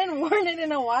 I hadn't worn it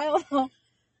in a while though.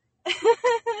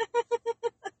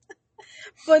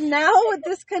 But now with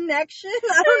this connection,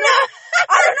 I don't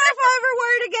know if I'll ever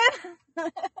wear it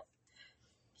again.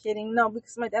 Kidding, no,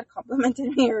 because my dad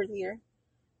complimented me earlier.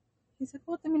 He's like,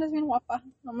 "Oh, te miras bien guapa."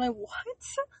 I'm like,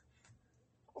 "What?"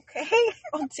 Okay,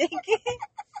 I'll take it.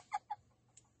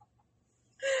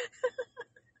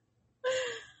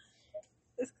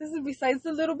 It's because besides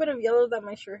the little bit of yellow that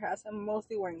my shirt has, I'm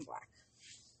mostly wearing black.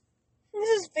 Is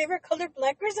his favorite color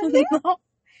black or something? No.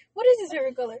 What is his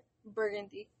favorite color?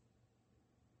 Burgundy.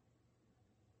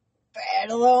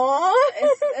 Perdón.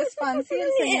 Es fancy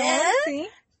el señor, Yeah. sí.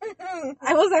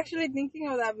 I was actually thinking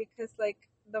of that because, like,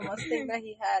 the Mustang that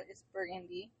he had is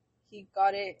burgundy. He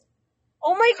got it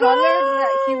Oh my color god!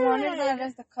 that he wanted that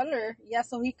as the color. Yeah,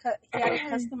 so he had it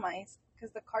customized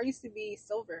because the car used to be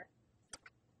silver.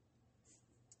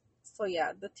 So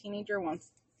yeah, the teenager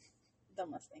wants the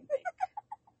Mustang bike.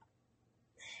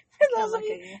 For those of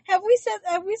you, have we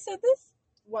said this?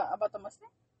 What about the Mustang?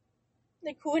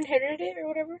 Like who inherited it or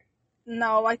whatever?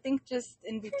 No, I think just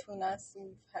in between us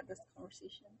we've had this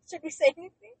conversation. Should we say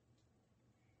anything?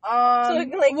 So,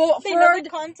 like, well, for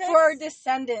our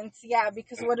descendants, yeah,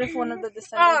 because what if one of the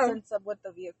descendants ends up with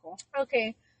the vehicle?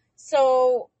 Okay,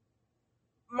 so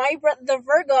my the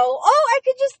Virgo. Oh, I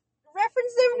could just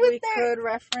reference them with we could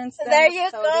reference them. There you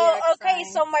go. Okay,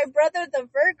 signs. so my brother, the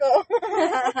Virgo.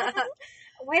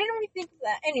 Why didn't we think of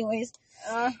that? Anyways,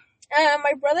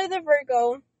 my brother, the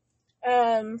Virgo.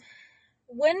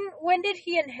 When did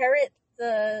he inherit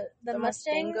the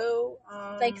Mustang?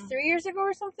 Like 3 years ago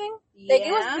or something? Yeah. Like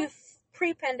it was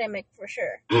pre-pandemic for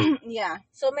sure. Yeah.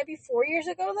 So maybe 4 years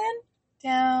ago then?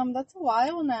 Damn, that's a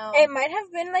while now. It might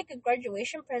have been like a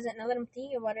graduation present now that I'm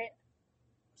thinking about it.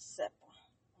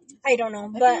 I don't know.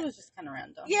 But it was just kind of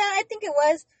random. Yeah, I think it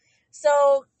was.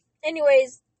 So,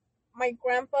 anyways, my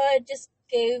grandpa just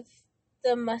gave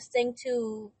the Mustang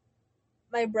to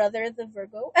my brother, the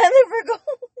Virgo. And the Virgo.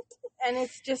 And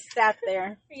it's just sat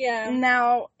there. Yeah.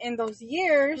 Now, in those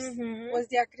years, was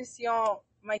ya creció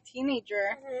my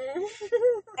teenager.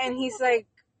 And he's like,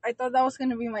 I thought that was going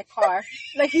to be my car.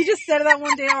 Like, he just said that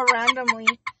one day all randomly.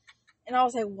 And I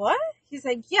was like, what? He's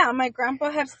like, yeah, my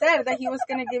grandpa had said that he was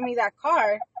going to give me that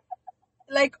car.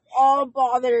 Like, all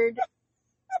bothered.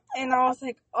 And I was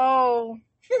like, oh,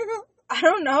 I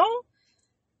don't know.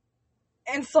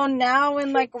 And so now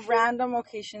in, like, random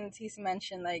occasions, he's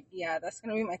mentioned, like, yeah, that's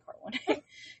going to be my car one day.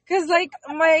 Because, like,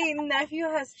 my nephew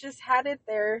has just had it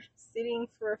there sitting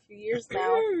for a few years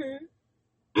now.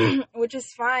 Which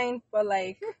is fine. But,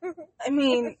 like, I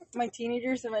mean, my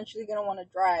teenager's eventually going to want to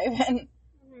drive.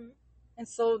 And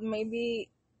so maybe,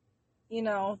 you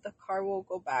know, the car will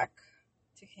go back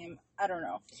to him. I don't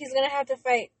know. He's going to have to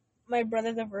fight my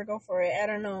brother, the Virgo, for it. I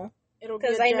don't know. It'll be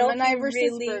a Gemini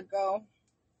versus Virgo.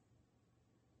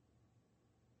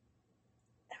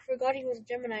 I forgot he was a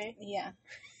Gemini. Yeah.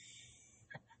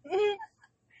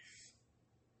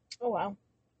 Oh, wow.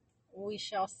 We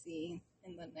shall see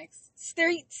in the next...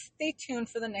 Stay tuned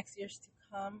for the next years to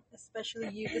come, especially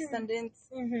you descendants.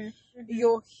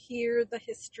 You'll hear the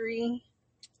history.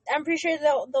 I'm pretty sure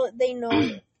they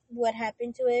know what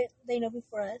happened to it. They know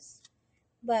before us.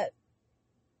 But,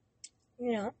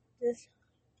 you know,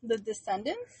 the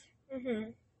descendants?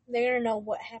 They're going to know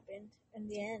what happened in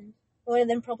the end. One of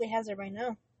them probably has it right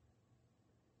now.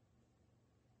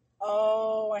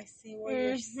 Oh, I see what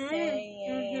you're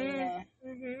saying.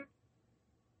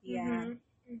 Yeah.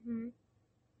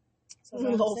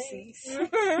 So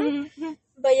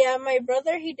But yeah, my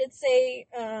brother, he did say,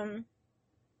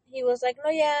 he was like,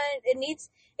 no, yeah, it needs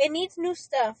new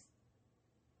stuff,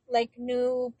 like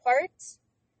new parts.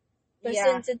 But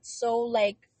since it's so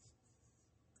like,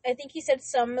 I think he said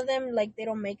some of them like they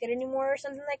don't make it anymore or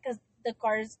something like, because the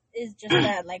car is just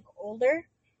that like older.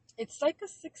 It's like a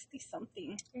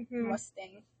 60-something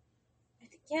Mustang. I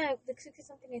think, yeah, the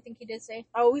 60-something. I think he did say.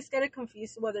 I always get it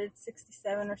confused whether it's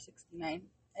 67 or 69,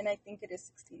 and I think it is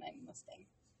 69 Mustang.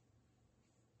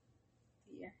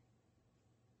 The year.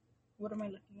 What am I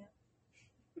looking at?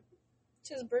 It's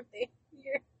his birthday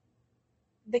year.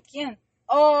 ¿De quién?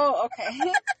 Oh, okay.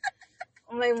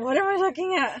 I'm like, what am I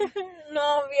looking at?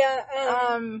 No,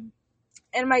 yeah.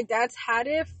 And my dad's had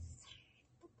it.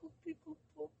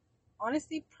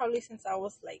 Honestly, probably since I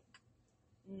was like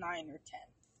 9 or 10.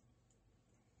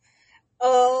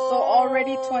 Oh. So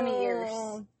already 20 years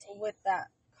with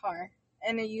that car.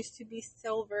 And it used to be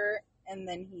silver, and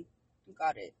then he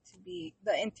got it to be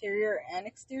the interior and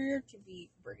exterior to be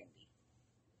burgundy.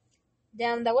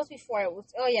 Damn, that was before it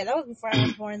was. Oh yeah, that was before I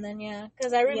was born. Then yeah,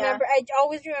 because I remember, I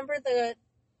always remember the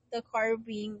car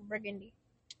being burgundy.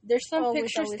 There's some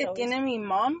pictures que tiene mi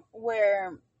mom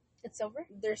where it's silver.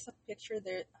 There's a picture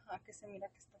there. Que se mira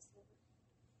que está silver.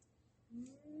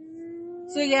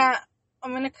 So yeah,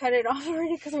 I'm gonna cut it off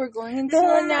already because we're going into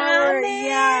an hour.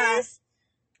 Yeah.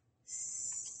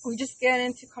 We just get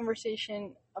into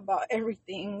conversation about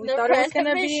everything. We thought it was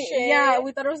gonna be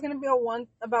we thought it was gonna be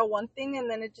about one thing, and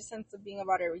then it just ends up being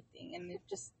about everything, and it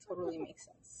just totally makes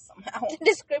sense somehow. The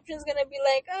description's gonna be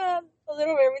like a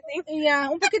little of everything. Yeah,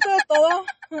 un poquito de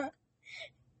todo.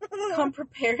 Come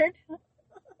prepared.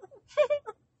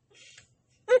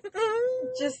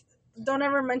 Just don't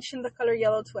ever mention the color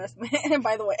yellow to us,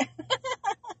 by the way.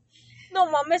 No,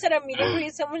 Mom is at a meeting where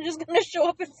someone's just gonna show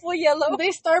up in full yellow.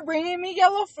 They start bringing me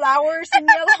yellow flowers and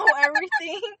yellow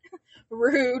everything.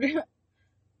 Rude.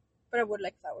 But I would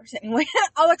like flowers anyway.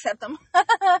 I'll accept them.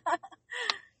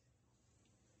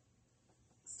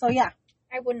 So yeah.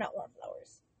 I would not want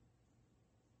flowers.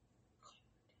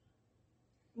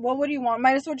 What would you want?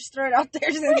 Might as well just throw it out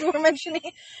there since you were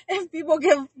mentioning if people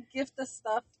gift us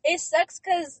stuff. It sucks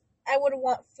because I would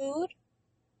want food,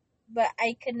 but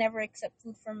I could never accept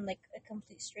food from like a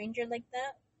complete stranger like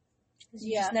that. Because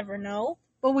you just never know.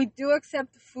 But we do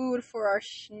accept food for our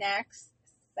snacks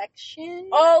section.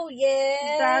 Oh,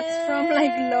 yeah. That's from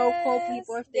like local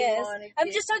people if they want to.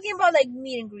 I'm just talking about like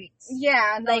meet and greets.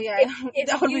 Yeah, no, like, yeah. If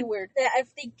that would be weird.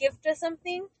 If they gift us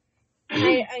something,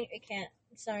 I can't.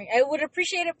 I'm sorry. I would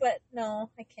appreciate it, but no,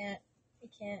 I can't. I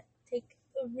can't take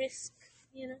a risk,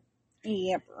 you know?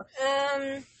 Yeah, bro.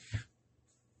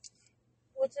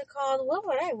 What's it called? What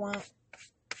would I want?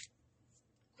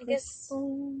 I guess.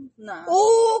 Nah.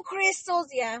 Oh,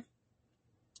 crystals, yeah.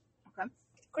 Okay.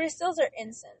 Crystals are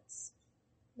incense.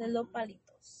 The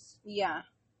palitos. Yeah.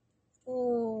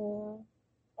 Ooh.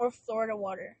 Or Florida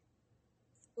water.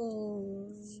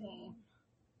 Ooh. Same.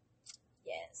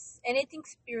 Yes. Anything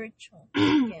spiritual.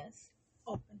 Yes.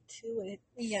 Open to it.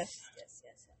 Yes.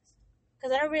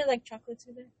 Because I don't really like chocolates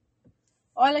either.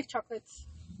 Oh, I like chocolates.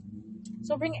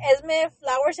 So bring Esme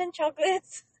flowers and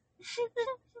chocolates.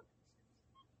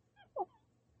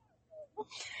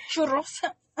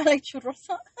 Churrosa. I like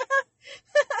churrosa.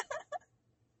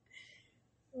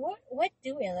 What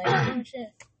do I like? Oh,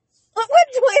 shit. What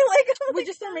do I like? We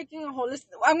just start making a whole list.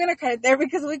 I'm going to cut it there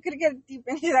because we could get deep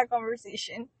into that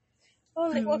conversation. Oh,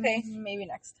 like, okay. Maybe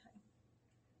next time.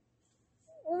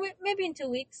 Maybe in 2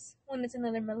 weeks when it's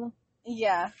another mellow.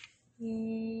 Yeah.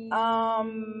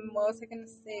 What was I going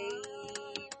to say?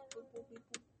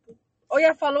 Oh,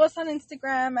 yeah. Follow us on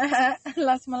Instagram at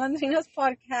Las Malandrinas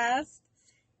Podcast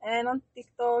and on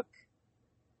TikTok.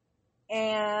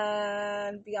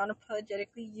 And Be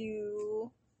Unapologetically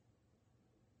You.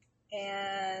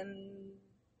 And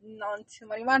on to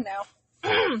Mariman now.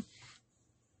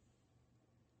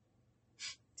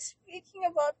 Speaking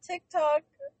about TikTok,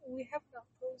 we have not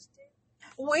posted.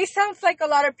 We sounds like a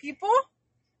lot of people.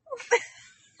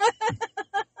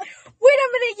 Wait a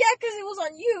minute, yeah, because it was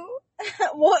on you.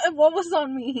 What was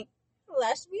on me?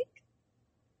 Last week?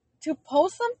 To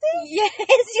post something? Yes,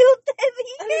 you did.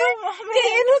 No,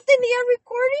 ¿Que no tenía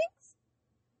recordings?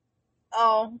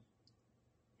 Oh.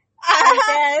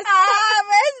 Yes.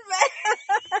 ¿Ves?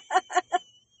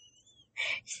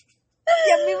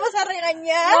 Ya me ibas a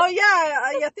regañar. No,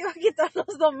 ya te iba a quitar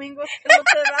los domingos que no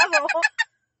te he dado.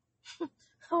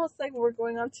 I was like, we're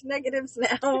going on to negatives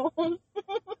now. No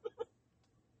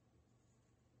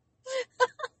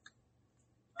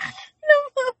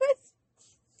mames.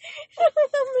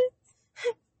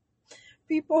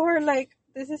 People are like,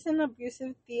 this is an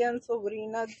abusive tia and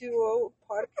sobrina duo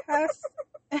podcast.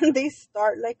 And they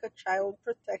start like a child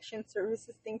protection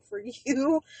services thing for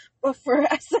you, but for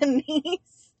us a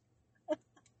niece.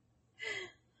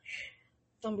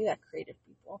 Don't be that creative,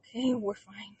 people, okay? We're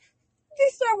fine. They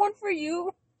start one for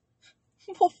you.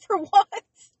 Well, for what?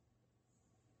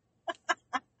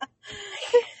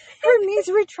 Her niece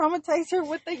re-traumatized her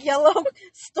with the yellow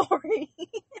story.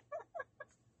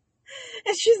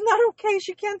 And she's not okay.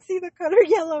 She can't see the color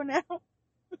yellow now.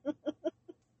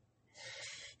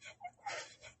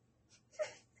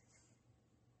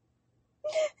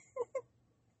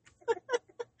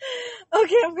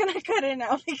 Okay, I'm gonna cut it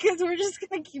now because we're just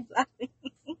gonna keep laughing.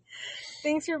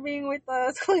 Thanks for being with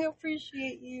us. We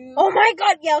appreciate you. Oh my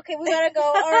god, yeah, okay, we gotta go.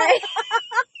 Alright.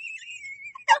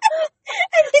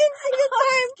 I didn't see the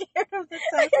time. I'm scared of the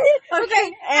time. Okay,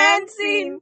 and scene.